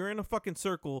 Like you're in a fucking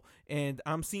circle and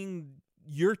I'm seeing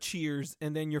your cheers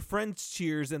and then your friend's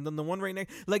cheers and then the one right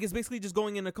next, like it's basically just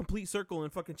going in a complete circle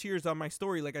and fucking cheers on my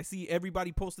story. Like I see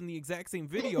everybody posting the exact same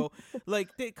video. Like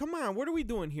come on, what are we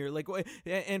doing here? Like,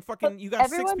 and fucking you got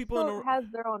everyone 6 people still in a has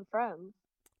their own friends.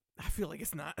 I feel like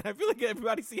it's not. I feel like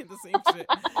everybody's seeing the same shit.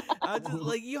 I just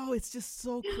like, yo, it's just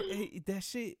so that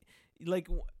shit. Like,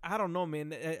 I don't know,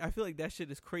 man. I feel like that shit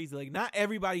is crazy. Like, not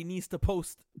everybody needs to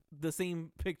post the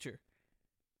same picture.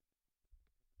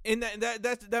 And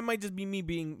that might just be me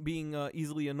being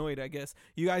easily annoyed, I guess.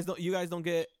 You guys don't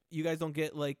get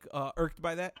like irked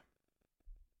by that?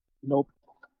 Nope.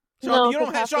 Sean, no, you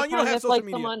don't have social like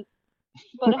media.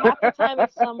 But half the time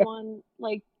if someone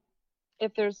like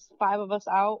if there's 5 of us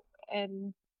out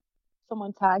and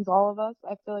someone tags all of us,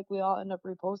 I feel like we all end up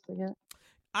reposting it.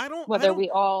 Whether we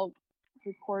all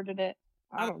recorded it.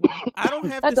 I don't know. I don't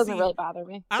have that to doesn't see, really bother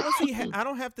me. I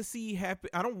don't have to see happy.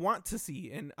 I don't want to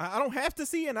see, and I don't have to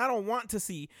see, and I don't want to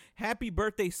see happy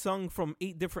birthday sung from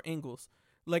 8 different angles.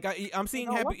 Like I'm seeing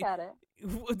don't happy. Look at it.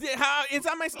 How it's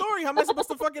on my story. How am I supposed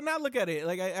to fucking not look at it?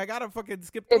 Like I gotta fucking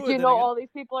skip through it. If you know all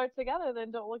these people are together,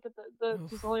 then don't look at the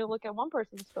just only look at one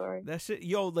person's story. That shit,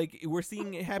 yo, like we're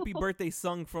seeing happy birthday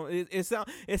sung from it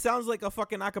sounds like a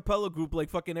fucking acapella group, like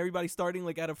fucking everybody starting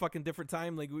like at a fucking different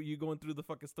time, like you going through the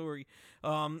fucking story.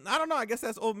 I don't know. I guess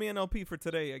that's old man LP for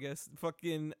today. I guess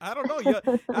fucking I don't know. Yeah,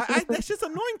 that's just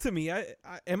annoying to me.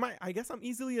 I guess I'm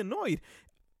easily annoyed.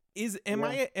 Am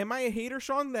I a hater,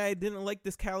 Sean, that I didn't like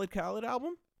this Khaled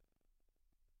album?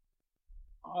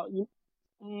 I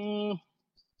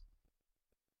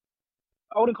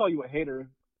wouldn't call you a hater.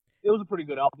 It was a pretty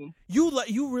good album.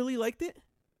 You really liked it?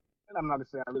 And I'm not gonna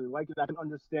say I really liked it. I can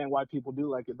understand why people do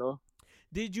like it though.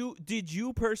 Did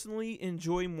you personally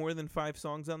enjoy more than 5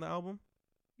 songs on the album?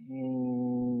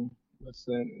 Let's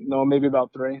see. No, maybe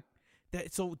about 3.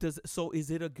 Is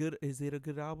it a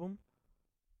good album?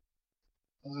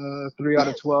 3 out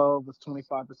of 12 is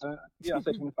 25%. Yeah, I'd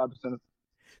say 25%.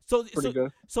 So Pretty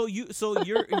good. so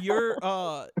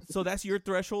that's your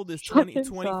threshold is Fucking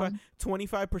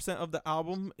 25% of the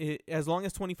album. As long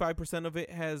as 25% of it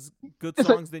has good It's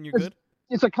songs, then you're good.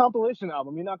 It's a compilation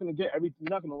album. You're not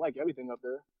gonna like everything up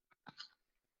there.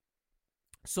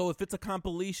 So if it's a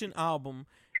compilation album,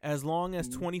 as long as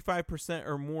 25%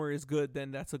 or more is good,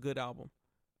 then that's a good album.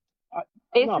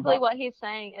 Basically, what he's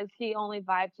saying is he only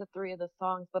vibed to 3 of the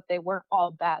songs, but they weren't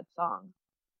all bad songs.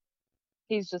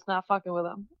 He's just not fucking with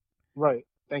them. Right.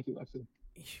 Thank you, Lexi.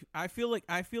 I feel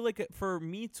like for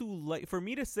me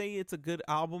to say it's a good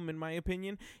album, in my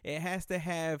opinion, it has to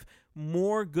have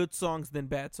more good songs than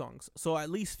bad songs. So at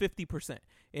least 50%.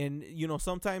 And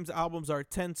sometimes albums are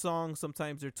 10 songs,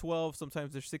 sometimes they're 12,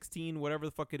 sometimes they're 16, whatever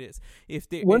the fuck it is. What's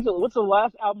the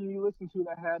last album you listened to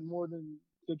that had more than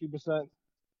 50%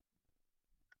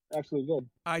 actually good?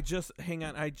 I just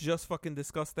fucking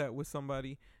discussed that with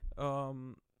somebody. Hang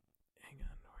on,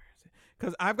 where is it?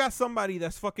 Because I've got somebody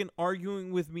that's fucking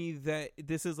arguing with me that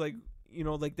this is like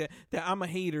that I'm a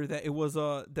hater, that it was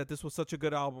that this was such a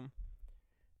good album.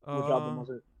 Which album was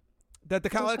it? That the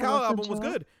Khaled album was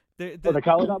good. The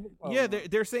Khaled album? Oh, yeah,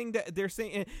 they're saying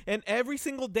and every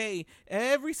single day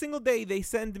they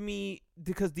send me,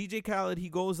 because DJ Khaled, he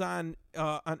goes on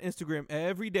Instagram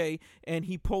every day and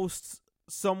he posts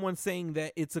someone saying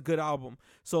that it's a good album.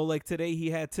 So like today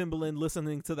he had Timbaland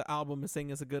listening to the album and saying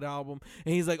it's a good album,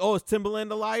 and he's like, oh, is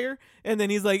Timbaland a liar? And then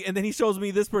he's like, and then he shows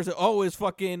me this person, oh, is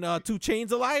fucking 2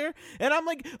 Chainz a liar? And I'm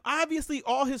like, obviously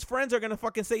all his friends are gonna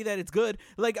fucking say that it's good.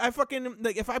 Like I fucking,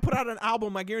 like, if I put out an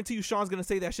album, I guarantee you Sean's gonna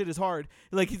say that shit is hard,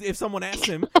 like if someone asks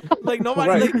him. Like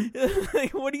nobody right.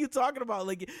 like what are you talking about?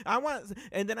 Like I want.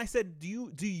 And then I said, do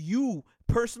you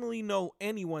personally know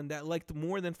anyone that liked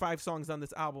more than 5 songs on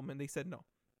this album? And they said no.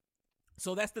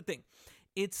 So that's the thing.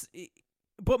 This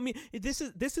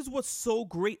is what's so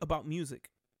great about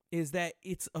music, is that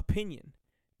it's opinion.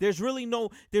 There's really no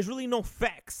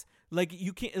facts. Like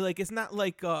you can't, like, it's not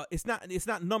like it's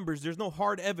not numbers. There's no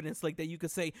hard evidence like that you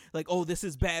could say like, oh, this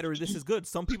is bad or this is good.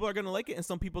 Some people are gonna like it and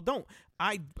some people don't.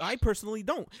 I personally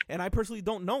don't, and I personally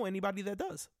don't know anybody that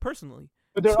does personally.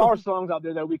 But there are songs out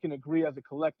there that we can agree as a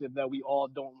collective that we all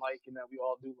don't like and that we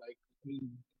all do like. I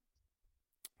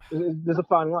mean, there's a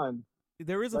fine line.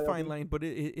 There is a fine line, but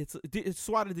it's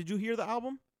Swada, did you hear the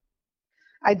album?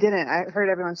 I didn't. I heard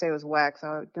everyone say it was whack, so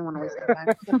I didn't want to waste their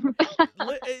time.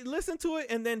 Listen to it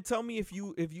and then tell me if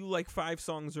you like 5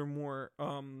 songs or more.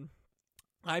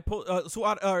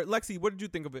 Lexi, what did you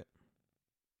think of it?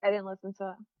 I didn't listen to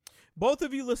it. Both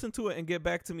of you listen to it and get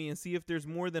back to me and see if there's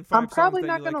more than 5 songs. I'm probably that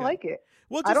not you gonna like it.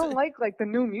 Well, I don't like the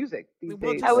new music these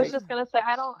days. I was just gonna say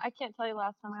I can't tell you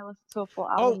last time I listened to a full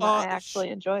album that I actually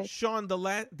enjoyed. Sean, the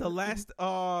last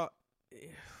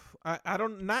I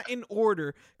don't, not in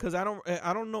order, because I don't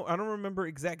know, I don't remember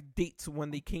exact dates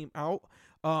when they came out.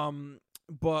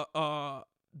 But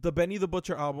the Benny the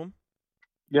Butcher album.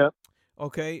 Yep.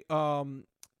 Okay.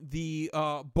 The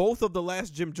both of the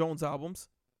last Jim Jones albums.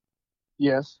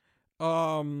 Yes.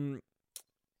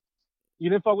 You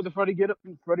didn't fuck with the Freddie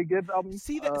Gibbs album?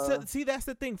 See that's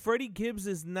the thing. Freddie Gibbs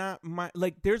is not my,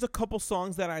 like, there's a couple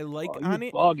songs that I like on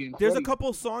it. There's a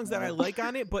couple songs that I like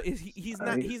on it, but he's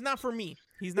not for me.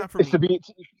 He's not for me. The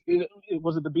beats.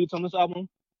 Was it the beats on this album?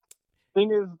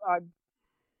 Thing is,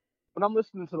 when I'm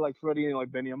listening to like Freddie and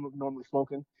like Benny, I'm normally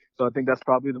smoking, so I think that's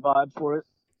probably the vibe for it.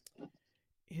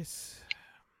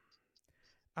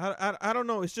 I don't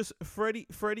know. It's just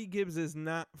Freddie Gibbs is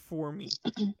not for me,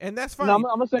 and that's fine. No, I'm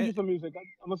gonna send you some music.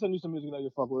 I'm gonna send you some music that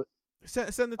you fuck with.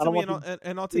 Send it to me,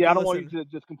 and I'll take. Yeah, I don't want you to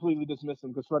just completely dismiss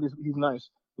him, because he's nice.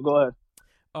 So go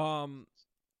ahead.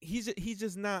 He's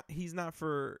just not. He's not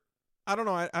for. I don't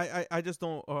know. I just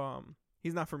don't.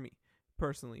 He's not for me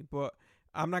personally, but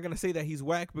I'm not gonna say that he's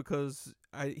whack, because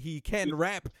he can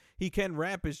rap. He can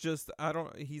rap. It's just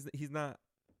he's not.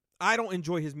 I don't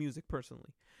enjoy his music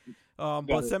personally.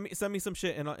 But send me some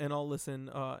shit and I'll listen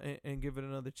and give it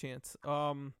another chance.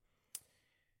 And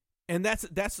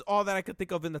that's all that I could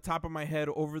think of in the top of my head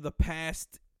over the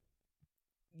past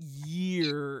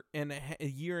year and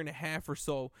a half or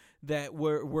so that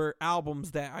were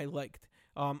albums that I liked.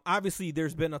 Obviously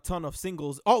there's been a ton of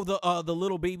singles. Oh, the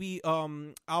Little Baby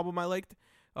album I liked.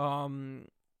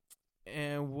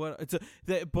 And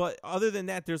but other than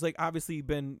that, there's like obviously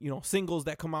been, singles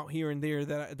that come out here and there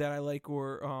that I like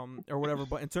or whatever.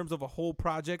 But in terms of a whole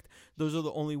project, those are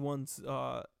the only ones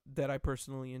that I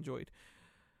personally enjoyed.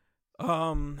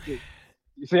 You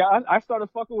see, I started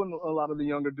fucking with a lot of the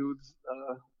younger dudes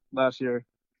last year.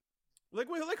 Like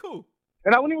who?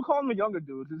 And I wouldn't even call them the younger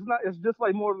dudes. It's just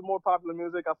like more popular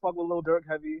music. I fuck with Lil Durk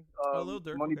heavy. Lil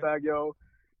Durk, Moneybagg Yo.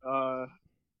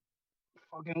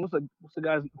 fucking what's the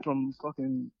guys from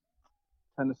fucking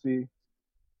Tennessee?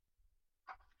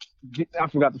 I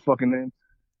forgot the fucking name.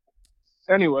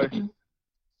 Anyway,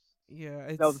 Yeah,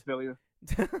 that was a it's. failure.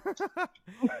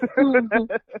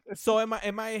 So am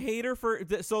I a hater for?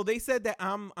 So they said that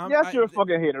Yes, you're a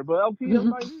fucking hater, but LP,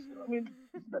 I mean,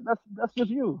 that's just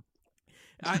you.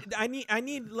 I need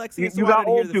Lexi You and Swada got to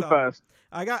hear old this too album. fast.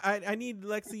 I need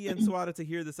Lexi and Swada to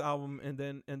hear this album, and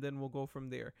then we'll go from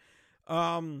there.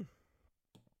 I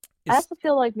It's, also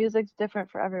feel like music's different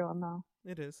for everyone though.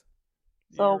 it is.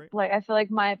 So You're right. like I feel like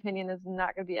my opinion is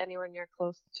not gonna be anywhere near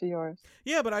close to yours.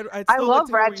 Yeah, but I'd I still like love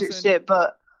to hear what you ratchet said. shit,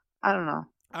 but I don't know.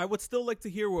 I would still like to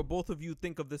hear what both of you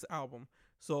think of this album.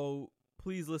 So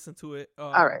please listen to it.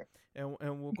 All right. And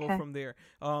we'll go Okay. from there.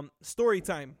 Story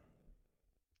time.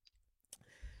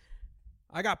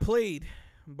 I got played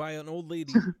by an old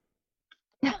lady.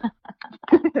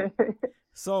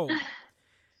 So,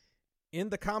 in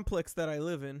the complex that I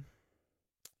live in,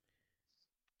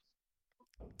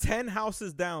 10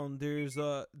 houses down, there's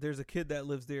a kid that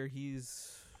lives there.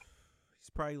 He's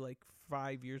probably like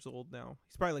 5 years old now.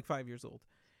 He's probably like 5 years old.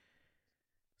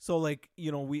 So like,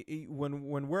 you know, we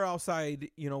when we're outside,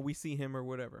 you know, we see him or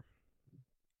whatever.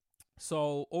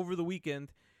 So over the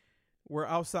weekend, we're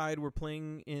outside, we're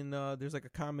playing in there's like a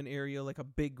common area, like a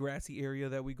big grassy area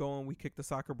that we go and we kick the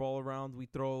soccer ball around.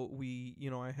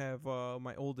 I have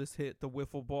my oldest hit the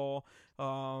wiffle ball.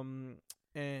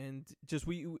 And just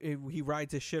he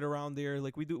rides his shit around there.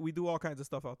 Like we do all kinds of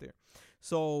stuff out there.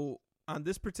 So on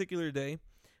this particular day,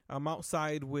 I'm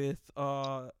outside with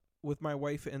my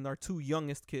wife and our two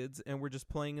youngest kids, and we're just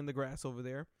playing in the grass over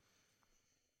there.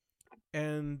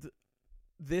 And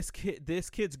this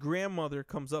kid's grandmother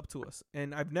comes up to us,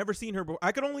 and I've never seen her before.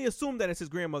 I can only assume that it's his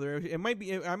grandmother. I might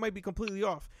be completely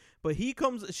off, but she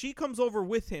comes over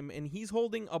with him, and he's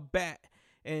holding a bat,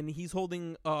 and he's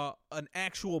holding an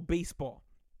actual baseball,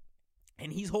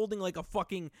 and he's holding like a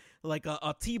fucking like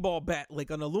a t-ball bat,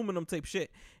 like an aluminum type shit.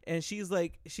 And she's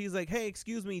like, hey,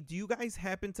 excuse me, do you guys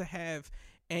happen to have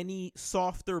any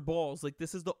softer balls? Like,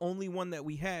 this is the only one that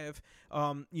we have,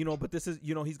 but this is,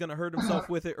 he's gonna hurt himself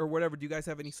with it or whatever. Do you guys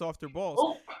have any softer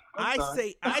balls?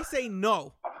 I say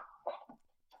no.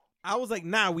 I was like,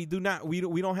 nah, we do not. We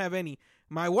don't have any.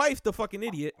 My wife, the fucking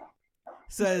idiot,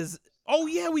 says, oh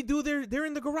yeah, we do. They're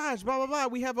in the garage. Blah blah blah.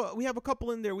 We have a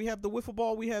couple in there. We have the wiffle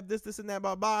ball. We have this and that.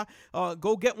 Blah blah.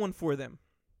 Go get one for them.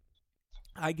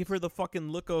 I give her the fucking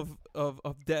look of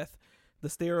death, the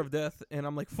stare of death, and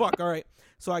I'm like, fuck. All right.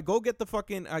 So I go get the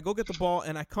ball,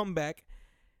 and I come back.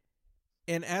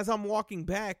 And as I'm walking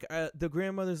back, the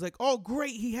grandmother's like, oh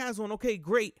great, he has one. Okay,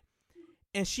 great.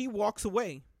 And she walks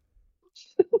away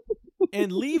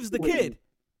and leaves the kid.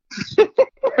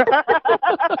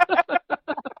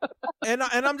 And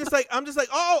I'm just like,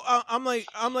 oh, I'm like,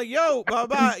 yo, blah,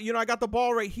 blah, I got the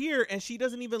ball right here, and she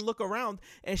doesn't even look around,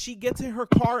 and she gets in her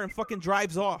car and fucking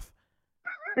drives off.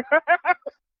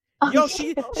 Yo,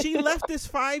 she left this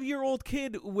 5-year-old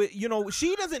kid with,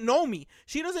 she doesn't know me.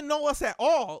 She doesn't know us at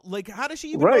all. Like, how does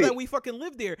she even know that we fucking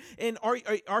live there? And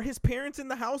are his parents in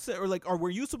the house? Or like, were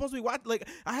you supposed to be watching? Like,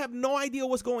 I have no idea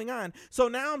what's going on. So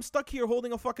now I'm stuck here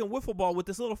holding a fucking wiffle ball with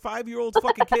this little 5-year-old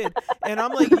fucking kid. And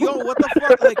I'm like, yo, what the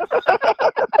fuck?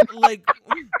 Like,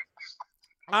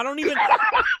 I don't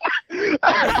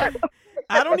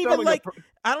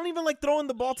even like throwing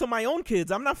the ball to my own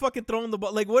kids. I'm not fucking throwing the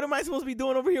ball. Like, what am I supposed to be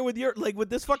doing over here with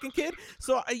this fucking kid?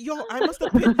 So, I must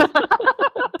have picked.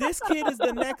 This kid is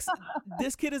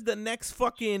the next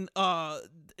fucking, I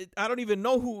don't even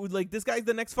know who, like, this guy's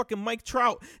the next fucking Mike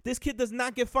Trout. This kid does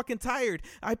not get fucking tired.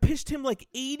 I pitched him like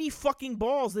 80 fucking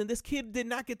balls, and this kid did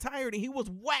not get tired, and he was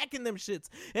whacking them shits.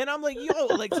 And I'm like, yo,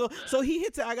 like, so he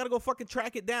hits it. I gotta go fucking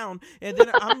track it down. And then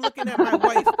I'm looking at my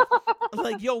wife,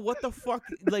 like, yo, what the fuck?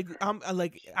 Like,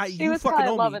 She you was fucking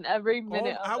probably owe loving me. every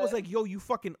minute of I was it. like, yo, you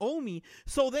fucking owe me.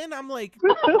 So then I'm like,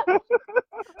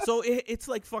 so it's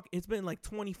like, fuck, it's been like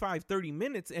 25, 30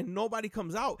 minutes and nobody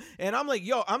comes out. And I'm like,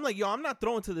 yo, I'm not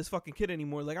throwing to this fucking kid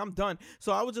anymore. Like, I'm done.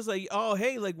 So I was just like, oh,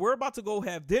 hey, like, we're about to go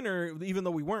have dinner, even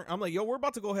though we weren't. I'm like, yo, we're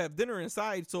about to go have dinner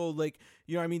inside. So, like,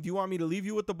 you know what I mean? Do you want me to leave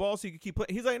you with the ball so you can keep playing?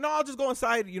 He's like, no, I'll just go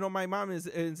inside. My mom is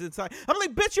inside. I'm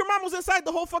like, bitch, your mom was inside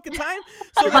the whole fucking time?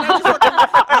 So then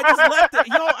I just left it.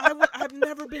 Yo, I've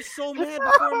never been so mad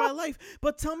before in my life.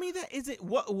 But tell me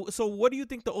that, so what do you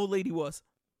think the old lady was?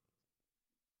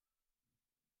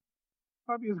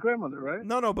 Probably his grandmother, right?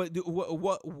 No, but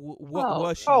what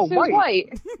was she? Oh, She was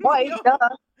white. White, Yo. duh.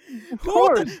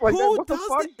 Who Like, what the does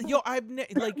fuck?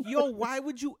 that? Yo, why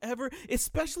would you ever,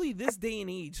 especially this day and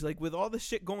age, like with all the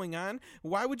shit going on,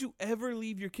 why would you ever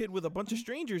leave your kid with a bunch of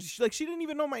strangers? Like, she didn't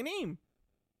even know my name.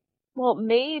 Well,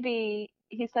 maybe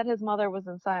he said his mother was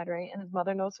inside, right? And his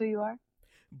mother knows who you are.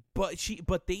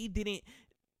 But they didn't.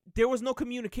 There was no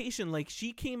communication. Like,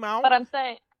 she came out. But I'm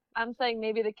saying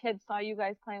maybe the kids saw you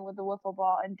guys playing with the wiffle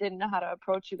ball and didn't know how to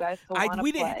approach you guys to want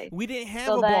to play. We didn't have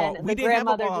so a ball. We didn't have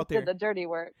a ball out there. Did the dirty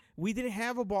work. We didn't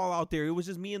have a ball out there. It was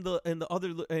just me and the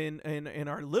other and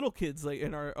our little kids, like,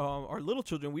 and our little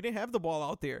children. We didn't have the ball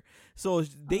out there. So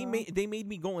they made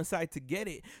me go inside to get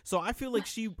it. So I feel like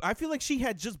she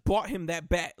had just bought him that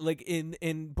bat, like,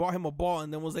 and bought him a ball,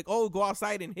 and then was like, oh, go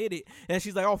outside and hit it. And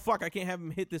she's like, oh fuck, I can't have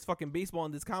him hit this fucking baseball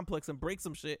in this complex and break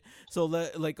some shit. So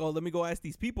let me go ask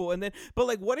these people. And then, but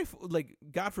like, what if, like,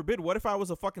 God forbid, what if I was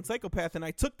a fucking psychopath and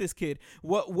I took this kid?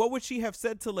 What would she have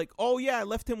said to, like, oh yeah, I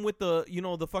left him with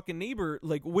the fucking neighbor?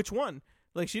 Like, which one?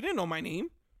 Like, she didn't know my name.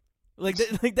 Like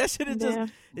that shit is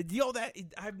just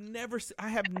I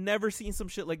have never seen some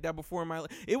shit like that before in my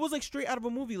life. It was like straight out of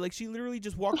a movie. Like, she literally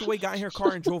just walked away, got in her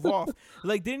car, and drove off.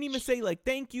 Like, didn't even say like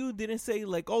thank you. Didn't say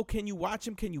like, oh, can you watch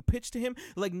him? Can you pitch to him?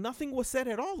 Like, nothing was said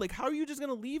at all. Like, how are you just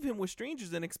gonna leave him with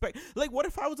strangers and expect? Like, what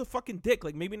if I was a fucking dick?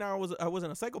 Like, maybe now I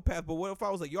wasn't a psychopath, but what if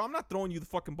I was like, yo, I'm not throwing you the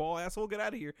fucking ball, asshole. Get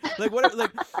out of here. Like, what?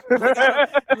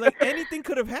 Like anything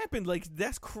could have happened. Like,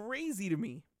 that's crazy to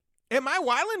me. Am I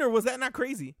wilding, or was that not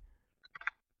crazy?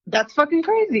 That's fucking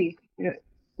crazy.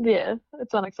 Yeah,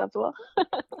 it's unacceptable.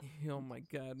 Oh my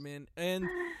god, man. And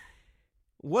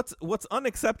what's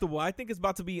unacceptable? I think it's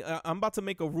about to be. I'm about to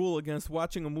make a rule against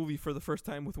watching a movie for the first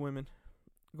time with women.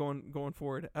 Going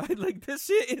forward, like, this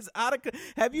shit is out of.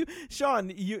 Have you,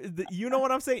 Sean? You know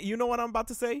what I'm saying? You know what I'm about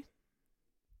to say?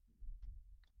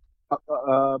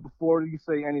 Before you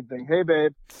say anything, hey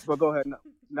babe, but go ahead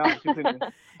now. Continue.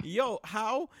 Yo,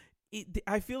 how?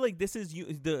 I feel like this is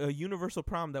the universal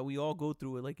problem that we all go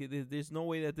through. Like, there's no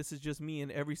way that this is just me and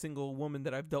every single woman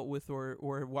that I've dealt with or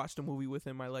watched a movie with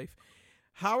in my life.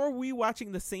 How are we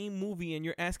watching the same movie and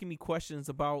you're asking me questions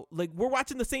about, like, we're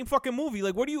watching the same fucking movie?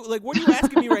 Like, what are you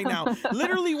asking me right now?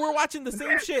 Literally, we're watching the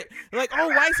same shit. Like, oh,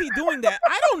 why is he doing that?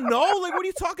 I don't know. Like, what are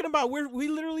you talking about? We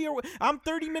literally are. I'm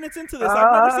 30 minutes into this.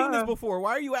 I've never seen this before.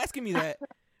 Why are you asking me that?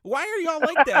 Why are y'all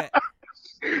like that?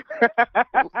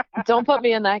 Don't put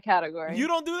me in that category. You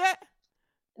don't do that?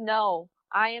 No,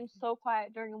 I am so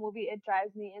quiet during a movie. It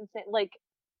drives me insane. Like,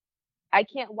 I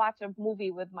can't watch a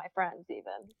movie with my friends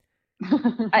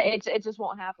even. It just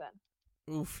won't happen.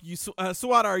 Oof. You,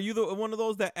 Suada, are you one of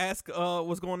those that ask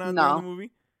what's going on during the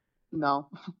movie? No.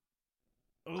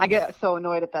 Oof. I get so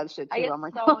annoyed at that shit too. I get I'm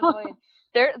like, so annoyed.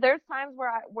 There's times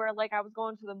where like I was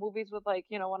going to the movies with, like,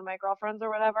 one of my girlfriends or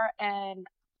whatever, and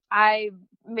I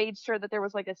made sure that there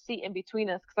was like a seat in between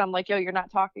us because I'm like, yo, you're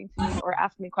not talking to me or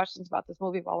asking me questions about this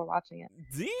movie while we're watching it.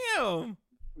 Damn.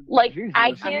 Like, Jesus.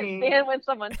 I can't stand when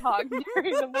someone talks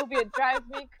during the movie. It drives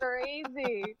me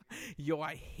crazy. Yo,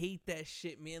 I hate that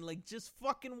shit, man. Like, just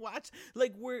fucking watch.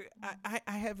 Like,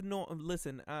 I have no.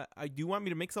 Listen, do you want me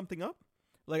to make something up?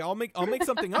 Like, I'll make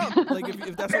something up. Like,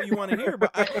 if that's what you want to hear.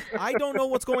 But I don't know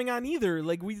what's going on either.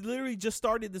 Like, we literally just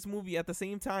started this movie at the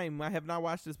same time. I have not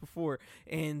watched this before,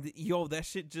 and yo, that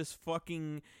shit just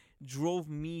fucking drove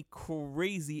me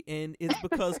crazy. And it's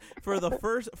because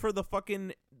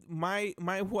my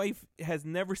wife has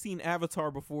never seen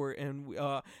Avatar before, and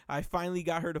I finally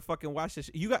got her to fucking watch this.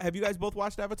 Have you guys both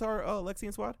watched Avatar, Lexi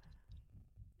and Swad?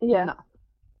 Yeah. no.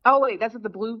 Oh wait, that's with the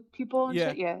blue people and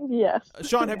shit? Yeah. Yes.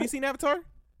 Sean, have you seen Avatar?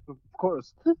 Of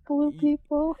course. The blue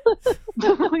people.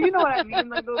 You know what I mean,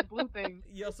 like those blue things.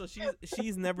 Yeah, so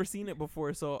she's never seen it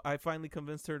before, so I finally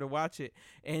convinced her to watch it,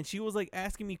 and she was like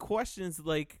asking me questions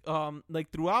like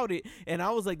throughout it, and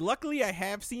I was like, luckily I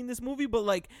have seen this movie, but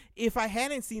like if I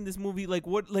hadn't seen this movie, like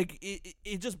what, like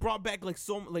it just brought back like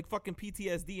so like fucking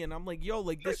PTSD, and I'm like, yo,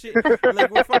 like this shit, like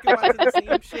we're fucking watching the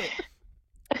same shit.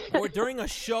 Or during a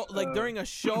show,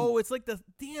 it's like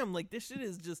like this shit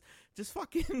is just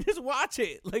fucking just watch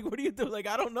it. Like, what do you do? Like,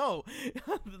 I don't know.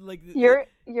 Like,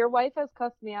 your wife has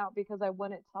cussed me out because I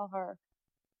wouldn't tell her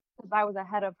because I was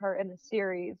ahead of her in a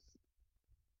series,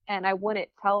 and I wouldn't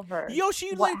tell her. Yo,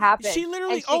 she what happened. She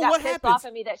literally, and she got what pissed happens? off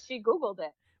at me that she Googled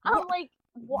it. I'm like,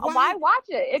 why watch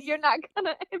it if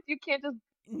you can't just.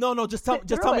 No, just tell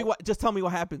me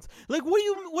what happens. Like,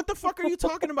 what the fuck are you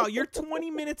talking about? You're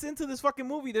 20 minutes into this fucking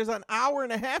movie. There's an hour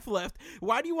and a half left.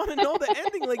 Why do you want to know the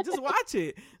ending? Like, just watch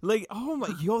it. Like, oh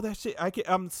my, yo, that shit.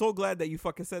 I'm so glad that you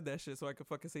fucking said that shit so I could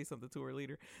fucking say something to her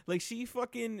later. Like, she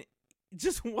fucking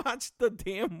just watched the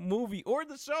damn movie or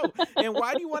the show. And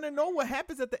why do you want to know what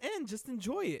happens at the end? Just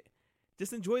enjoy it.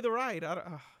 Just enjoy the ride.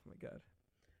 Oh my God.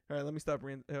 All right, let me stop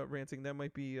ranting. That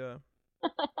might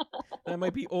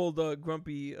be old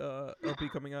grumpy LP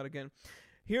coming out again.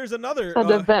 Here's another Had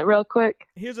to vent real quick.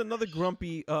 Here's another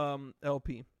grumpy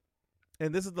LP.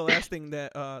 And this is the last thing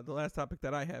that the last topic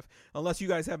that I have. Unless you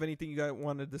guys have anything you guys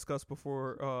want to discuss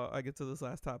before I get to this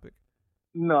last topic.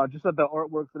 No, just that the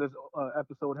artwork for this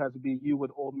episode has to be you with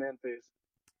old man face.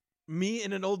 Me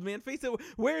in an old man face?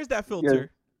 Where is that filter?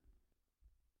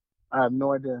 Yeah. I have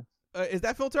no idea. Is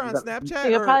that filter on Snapchat?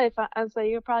 You could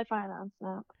probably find it on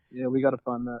Snap. Yeah, we gotta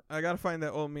find that. I gotta find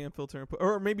that old man filter, and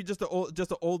or maybe just an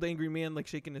old angry man like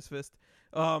shaking his fist.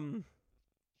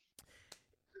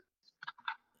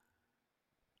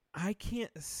 I can't.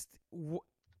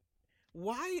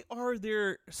 Why are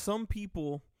there some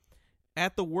people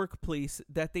at the workplace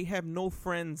that they have no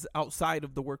friends outside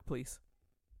of the workplace?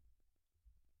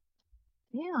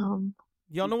 Yeah.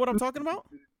 Y'all know what I'm talking about?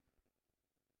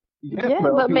 Yeah,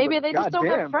 but maybe they just don't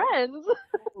have friends.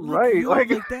 Right, like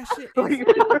that shit.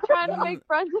 They're trying to make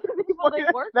friends with the people they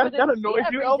work with. That annoys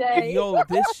you, every day. Yo,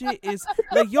 this shit is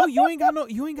like, yo, you ain't got no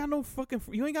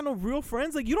real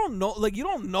friends. Like, you don't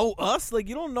know us. Like,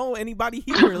 you don't know anybody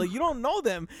here. Like, you don't know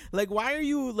them. Like, why are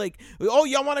you like, oh,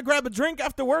 y'all want to grab a drink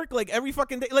after work? Like every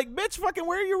fucking day. Like, bitch, fucking,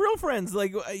 where are your real friends?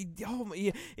 Like,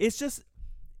 it's just,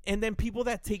 and then people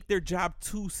that take their job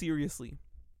too seriously.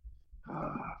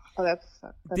 Oh, that's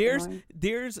annoying.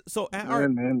 There's so at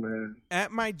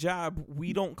at my job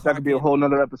we don't clock that could be a whole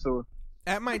nother episode.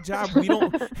 At my job we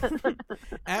don't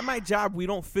at my job we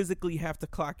don't physically have to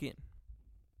clock in.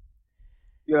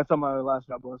 Yeah, that's how my last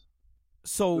job was.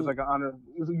 So it's like an honor.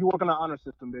 You work on an honor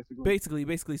system, basically.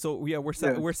 Basically. So yeah, we're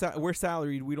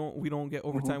salaried. We don't get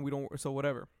overtime. Mm-hmm. We don't. So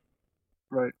whatever.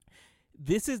 Right.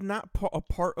 This is not a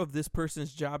part of this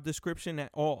person's job description at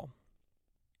all.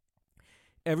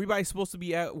 Everybody's supposed to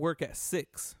be at work at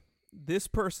 6. This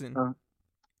person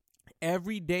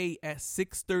every day at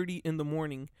 6:30 in the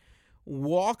morning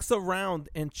walks around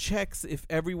and checks if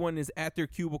everyone is at their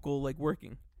cubicle like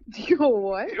working. Yo,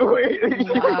 what?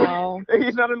 Wow.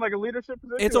 He's not in like a leadership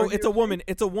position.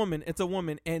 It's a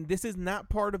woman, and this is not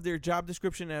part of their job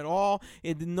description at all.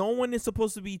 No one is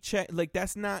supposed to be like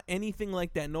that's not anything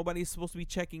like that. Nobody's supposed to be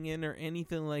checking in or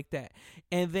anything like that.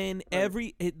 And then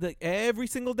every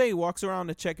single day walks around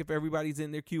to check if everybody's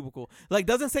in their cubicle. Like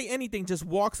doesn't say anything, just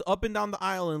walks up and down the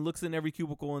aisle and looks in every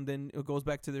cubicle, and then it goes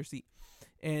back to their seat.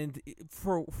 And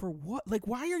for what? Like,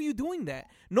 why are you doing that?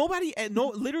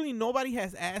 Literally nobody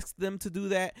has asked them to do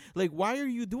that. Like, why are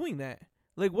you doing that?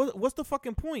 Like, what's the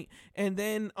fucking point? And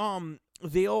then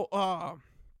they'll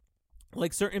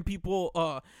like certain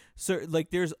people like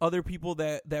there's other people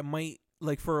that might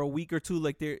like for a week or two,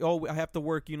 like I have to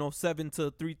work 7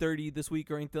 to 3:30 this week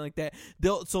or anything like that.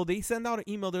 They send out an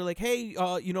email. They're like, hey,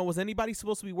 was anybody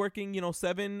supposed to be working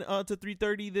 7 to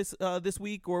 3:30 this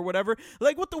week or whatever?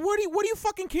 Like, what do you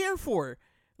fucking care for?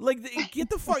 Like,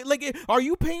 get the fuck. Like, are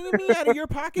you paying me out of your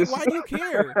pocket? Why do you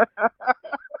care?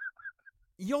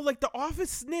 Yo, like the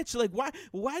office snitch. Like,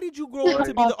 why did you grow up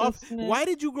to be the office? Why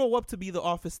did you grow up to be the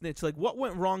office snitch? Like, what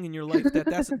went wrong in your life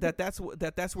that's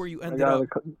where you ended up?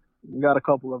 Got a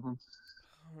couple of them.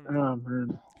 Oh,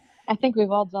 man. I think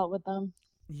we've all dealt with them.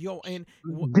 Yo, and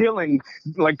dealing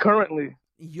like currently.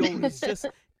 Yo, it's just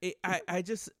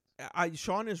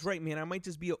Sean is right, man. I might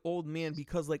just be an old man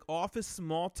because like office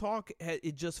small talk,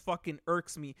 it just fucking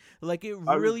irks me. Like it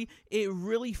really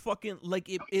fucking like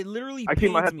it literally. I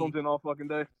keep my headphones me. In all fucking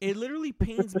day. It literally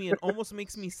pains me and almost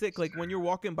makes me sick. Like when you're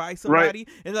walking by somebody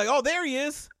and like, oh, there he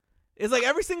is. It's like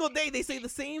every single day they say the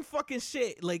same fucking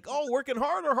shit. Like, oh, working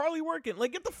hard or hardly working.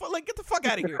 Like, get the fuck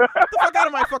out of here. Get the fuck out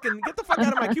of my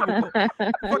cubicle.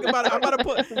 Fuck about it. I'm about to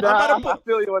put. I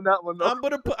feel you on that one though. I'm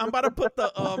about to put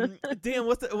the damn.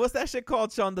 What's that shit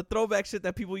called, Sean? The throwback shit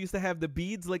that people used to have the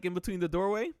beads like in between the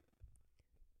doorway.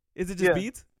 Is it just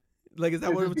beads? Like, is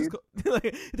that what it was just called?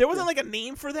 Like, there wasn't like a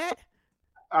name for that.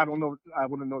 I don't know. I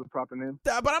wouldn't know the proper name.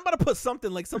 But I'm about to put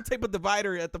something like some type of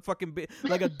divider at the fucking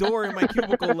like a door in my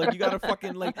cubicle. Like you gotta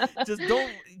fucking like just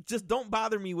don't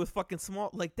bother me with fucking small.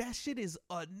 Like that shit is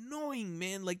annoying,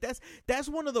 man. Like that's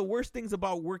one of the worst things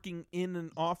about working in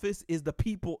an office is the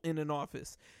people in an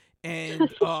office, and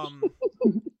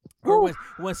or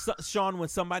when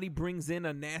somebody brings in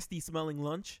a nasty smelling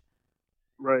lunch.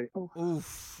 Right.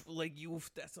 Oof. Like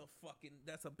that's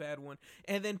a bad one.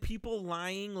 And then people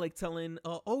lying, like telling,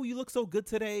 oh, you look so good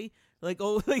today. Like,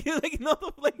 oh, like no,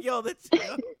 like yo, that's.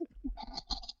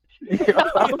 He's a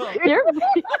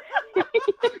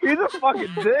fucking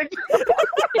dick.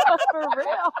 Yo, for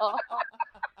real.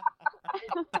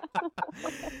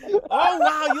 Oh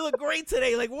wow, you look great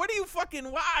today. Like, what are you fucking?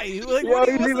 Why? Like, yo,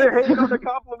 he's even hating on the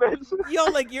compliments. Yo,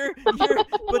 like you're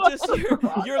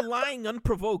lying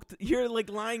unprovoked. You're like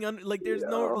lying like there's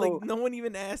no one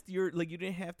even asked. You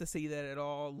didn't have to say that at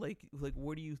all. Like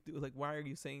what do you do? Like, why are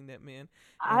you saying that, man?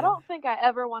 I don't think I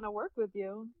ever want to work with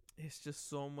you. It's just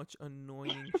so much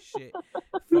annoying shit.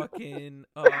 Fucking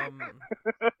oh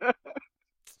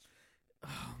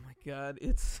my god,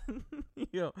 it's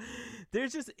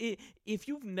there's just if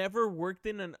you've never worked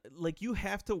in an like you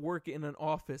have to work in an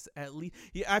office at least.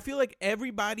 Yeah, I feel like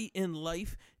everybody in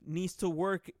life needs to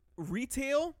work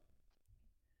retail,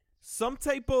 some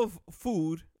type of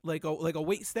food like a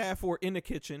wait staff or in a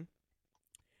kitchen,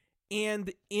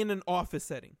 and in an office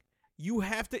setting. You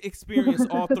have to experience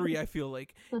all three, I feel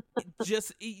like.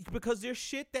 Just because there's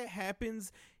shit that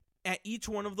happens at each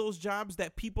one of those jobs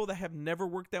that people that have never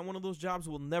worked at one of those jobs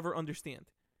will never understand.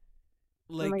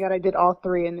 Like, oh my god, I did all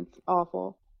three and it's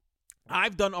awful.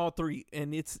 I've done all three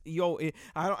and it's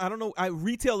I don't know.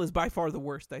 Retail is by far the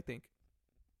worst, I think.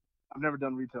 I've never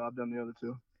done retail. I've done the other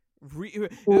two. Ooh,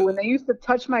 when they used to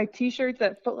touch my T-shirts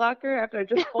at Foot Locker after I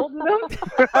just folded them.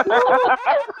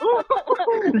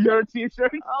 Your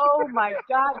T-shirt? Oh my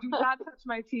god, do not touch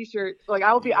my T-shirts. Like,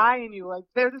 I will be eyeing you. Like,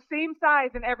 they're the same size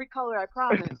in every color, I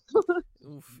promise.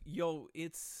 Oof,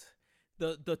 it's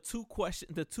the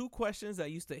two questions I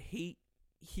used to hate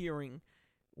hearing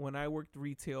when I worked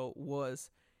retail was,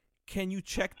 can you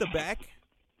check the back?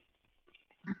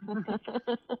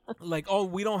 Like, oh,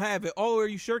 we don't have it. Oh, are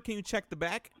you sure? Can you check the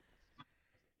back?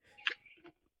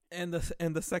 And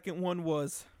the second one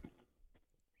was,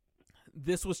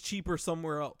 this was cheaper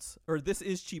somewhere else, or this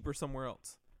is cheaper somewhere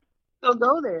else. So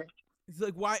go there. It's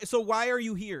like, why? So why are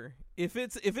you here? If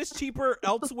it's cheaper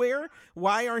elsewhere,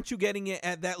 why aren't you getting it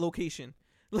at that location?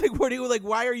 Like, what do you like?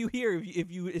 Why are you here if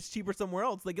it's cheaper somewhere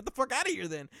else? Like, get the fuck out of here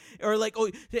then. Or like,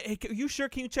 oh, hey, are you sure?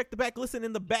 Can you check the back? Listen,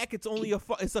 in the back, it's only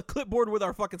it's a clipboard with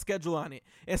our fucking schedule on it,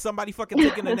 and somebody fucking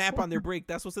taking a nap on their break.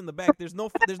 That's what's in the back. There's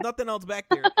nothing else back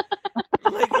there.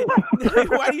 Like,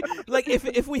 why do you, like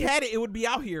if we had it, it would be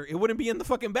out here. It wouldn't be in the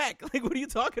fucking back. Like, what are you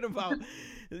talking about?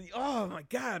 Oh my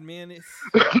god, man, it's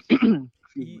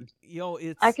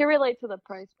it's. I can relate to the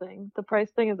price thing. The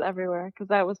price thing is everywhere because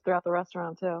that was throughout the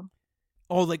restaurant too.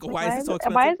 Oh, like why is it so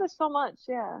expensive? Why is it so much?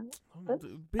 Yeah. Oh,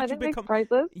 I didn't make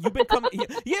prices. You've been coming.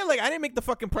 Yeah, like I didn't make the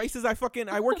fucking prices. I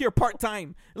work here part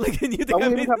time. Like, and you think I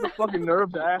wouldn't even have the fucking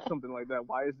nerve to ask something like that.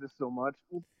 Why is this so much?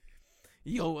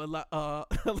 Yo,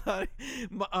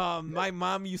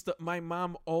 my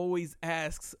mom always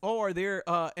asks, oh, are there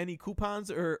any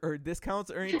coupons or discounts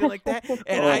or anything like that?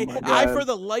 And I for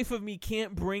the life of me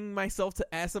can't bring myself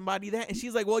to ask somebody that. And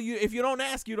she's like, well, if you don't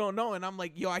ask, you don't know. And I'm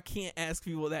like, yo, I can't ask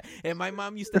people that. And my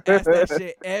mom used to ask that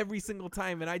shit every single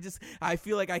time. And I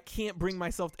feel like I can't bring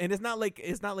myself. And it's not like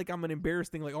I'm an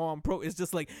embarrassed thing. Like, oh, I'm pro. It's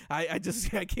just like I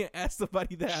can't ask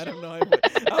somebody that. I don't know.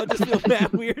 I'll just feel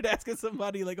mad weird asking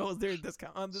somebody like, oh, is there a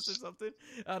discount on this or something?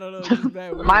 I don't know. It's just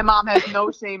bad weird. My mom has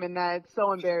no shame in that. It's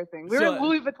so embarrassing. We were in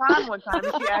Louis Vuitton one time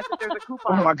and she asked if there's a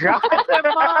coupon. Oh my god. I said,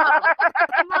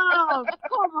 Mom,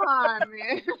 come on,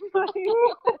 man.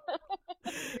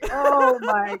 Oh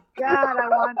my god, I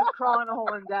wanted to crawl in a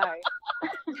hole and die.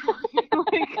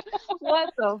 Like,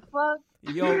 what the fuck?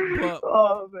 Yo, but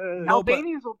oh man,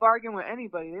 Albanians will bargain with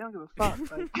anybody. They don't give a fuck.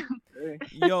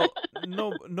 Like, yo,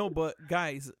 no, but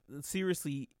guys,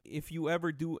 seriously, if you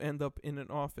ever do end up in an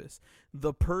office,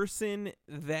 the person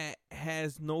that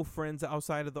has no friends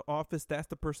outside of the office, that's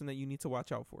the person that you need to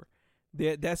watch out for.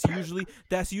 That's usually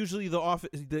the office.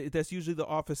 That's usually the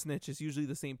office snitch. It's usually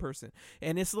the same person,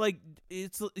 and it's like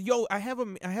yo. I have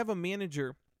a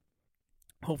manager.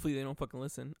 Hopefully they don't fucking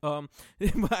listen. But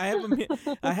I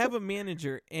have a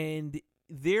manager, and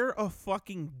they're a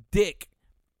fucking dick,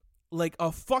 like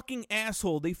a fucking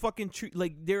asshole. They fucking treat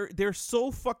like they're so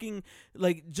fucking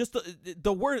like just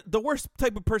the worst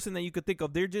type of person that you could think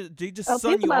of. They just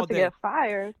sun you all day. Get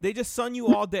fired. They just sun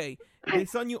you all day. They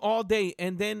sun you all day,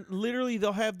 and then literally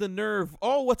they'll have the nerve.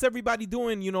 Oh, what's everybody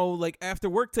doing? You know, like after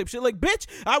work type shit. Like, bitch,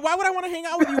 why would I want to hang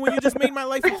out with you when you just made my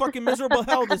life a fucking miserable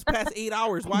hell this past 8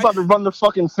 hours? Why? You about to run the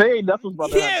fucking fade? That's what's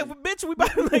about to happen. Bitch, we about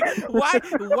to, like,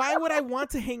 why would I want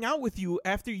to hang out with you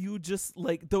after you just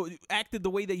like acted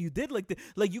the way that you did?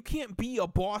 Like you can't be a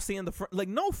boss and the front. Like,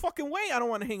 no fucking way. I don't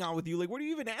want to hang out with you. Like, what are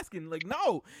you even asking? Like,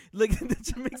 no. Like, that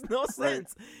just makes no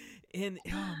sense. And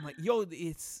oh my, yo,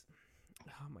 it's.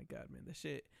 Oh my god, man, the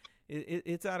shit,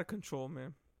 it's out of control,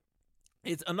 man.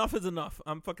 It's enough is enough.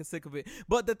 I'm fucking sick of it.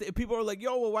 But that people are like,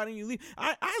 yo, well, why don't you leave?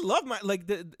 I love my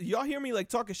y'all hear me like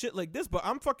talking shit like this, but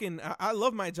I'm fucking I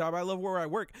love my job. I love where I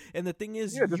work. And the thing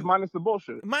is, just minus the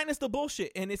bullshit. Minus the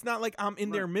bullshit. And it's not like I'm in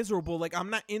there miserable. Like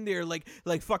I'm not in there like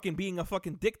fucking being a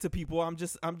fucking dick to people. I'm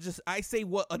just I say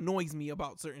what annoys me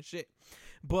about certain shit.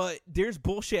 But there's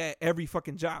bullshit at every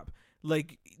fucking job.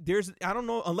 Like I don't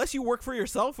know, unless you work for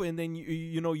yourself and then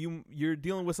you're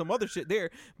dealing with some other shit there.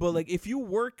 But like if you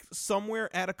work somewhere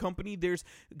at a company, there's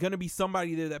gonna be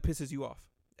somebody there that pisses you off.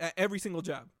 at every single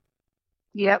job.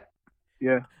 Yep.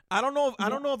 Yeah. I don't know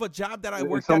of a job that I In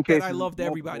worked some at that I cases, loved multiple.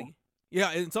 everybody.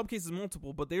 Yeah, in some cases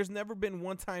multiple, but there's never been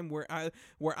one time where I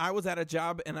was at a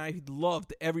job and I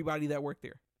loved everybody that worked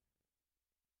there.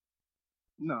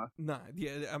 No. Nah,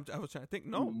 yeah, I was trying to think.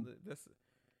 No, that's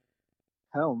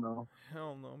Hell no.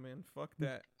 hell no, man. Fuck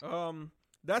that.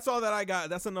 That's all that I got.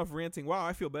 That's enough ranting. Wow,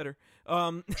 I feel better.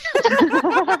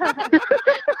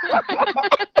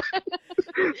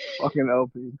 Fucking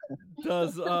LP.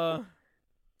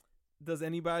 Does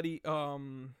anybody got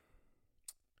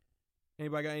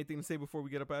anything to say before we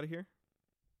get up out of here?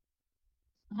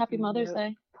 Happy Mother's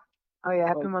Day. Oh yeah,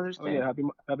 happy Mother's Day. Oh yeah,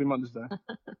 happy Mother's Day.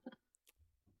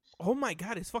 Oh my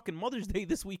God, it's fucking Mother's Day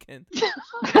this weekend.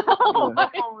 Oh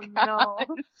no.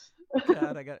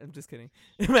 God, I'm just kidding.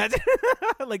 Imagine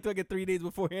like fucking 3 days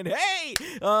beforehand. Hey,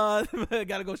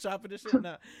 gotta go shopping and shit.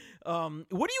 Nah.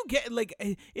 What do you get? Like,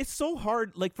 it's so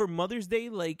hard. Like for Mother's Day,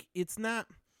 like it's not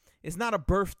a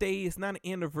birthday. It's not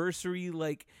an anniversary.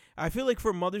 Like I feel like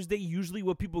for Mother's Day, usually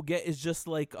what people get is just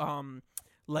like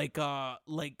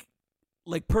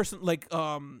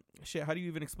shit, how do you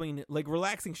even explain it? Like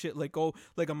relaxing shit, like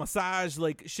like a massage,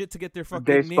 like shit to get their fucking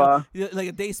day spa. like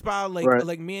a day spa, like Right.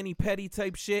 like mani-pedi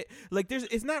type shit. Like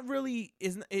it's not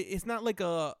like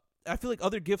I feel like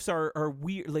other gifts are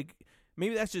weird. Like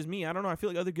maybe that's just me. I don't know. I feel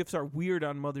like other gifts are weird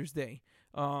on Mother's Day.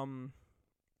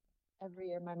 Every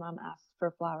year, my mom asks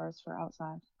for flowers for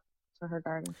outside, for her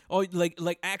garden. Oh,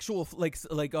 like actual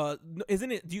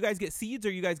isn't it? Do you guys get seeds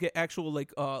or you guys get actual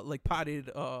like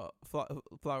potted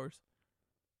flowers?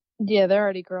 Yeah, they're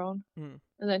already grown, Hmm.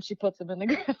 and then she puts them in the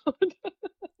ground.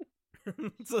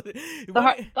 So,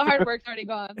 the hard work's already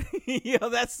gone. Yo,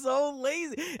 that's so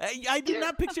lazy. I did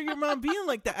not picture your mom being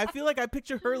like that. I feel like I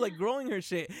picture her like growing her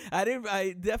shit. I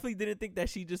definitely didn't think that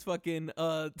she just fucking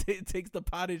takes the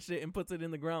potted shit and puts it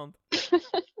in the ground.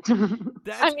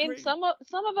 That's I mean, crazy. some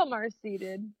of them are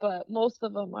seeded, but most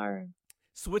of them are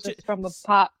Switch just it from the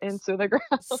pot into the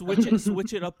ground.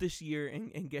 switch it up this year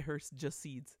and get her just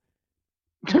seeds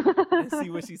and see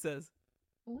what she says.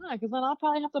 Nah, because then I'll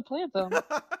probably have to plant them.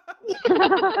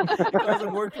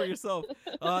 Doesn't work for yourself.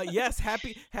 Yes,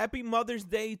 happy Mother's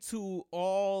Day to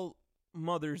all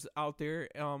mothers out there.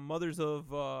 Mothers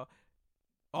of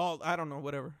all, I don't know,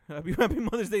 whatever. Happy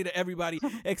Mother's Day to everybody,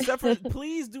 except for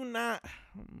please do not.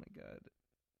 Oh my God.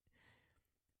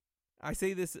 I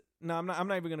say this. No, I'm not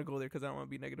even gonna go there because I don't want to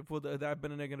be negative. I've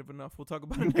been negative enough. We'll talk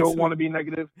about it. You don't want to be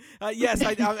negative. Yes,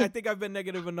 I think I've been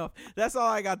negative enough. That's all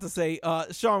I got to say.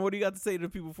 Sean, what do you got to say to the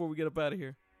people before we get up out of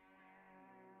here?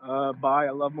 Bye. I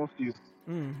love most of you.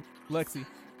 Lexi.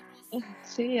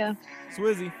 See ya.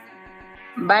 Swizzy.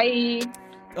 Bye.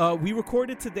 We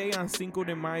recorded today on Cinco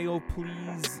de Mayo.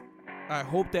 Please, I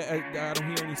hope that I don't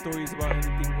hear any stories about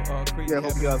anything crazy Yeah,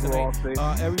 hope you guys are all happening safe.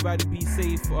 today. Everybody be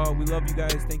safe. We love you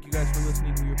guys. Thank you guys for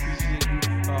listening. We appreciate you.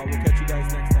 We'll catch you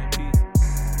guys next time. Peace.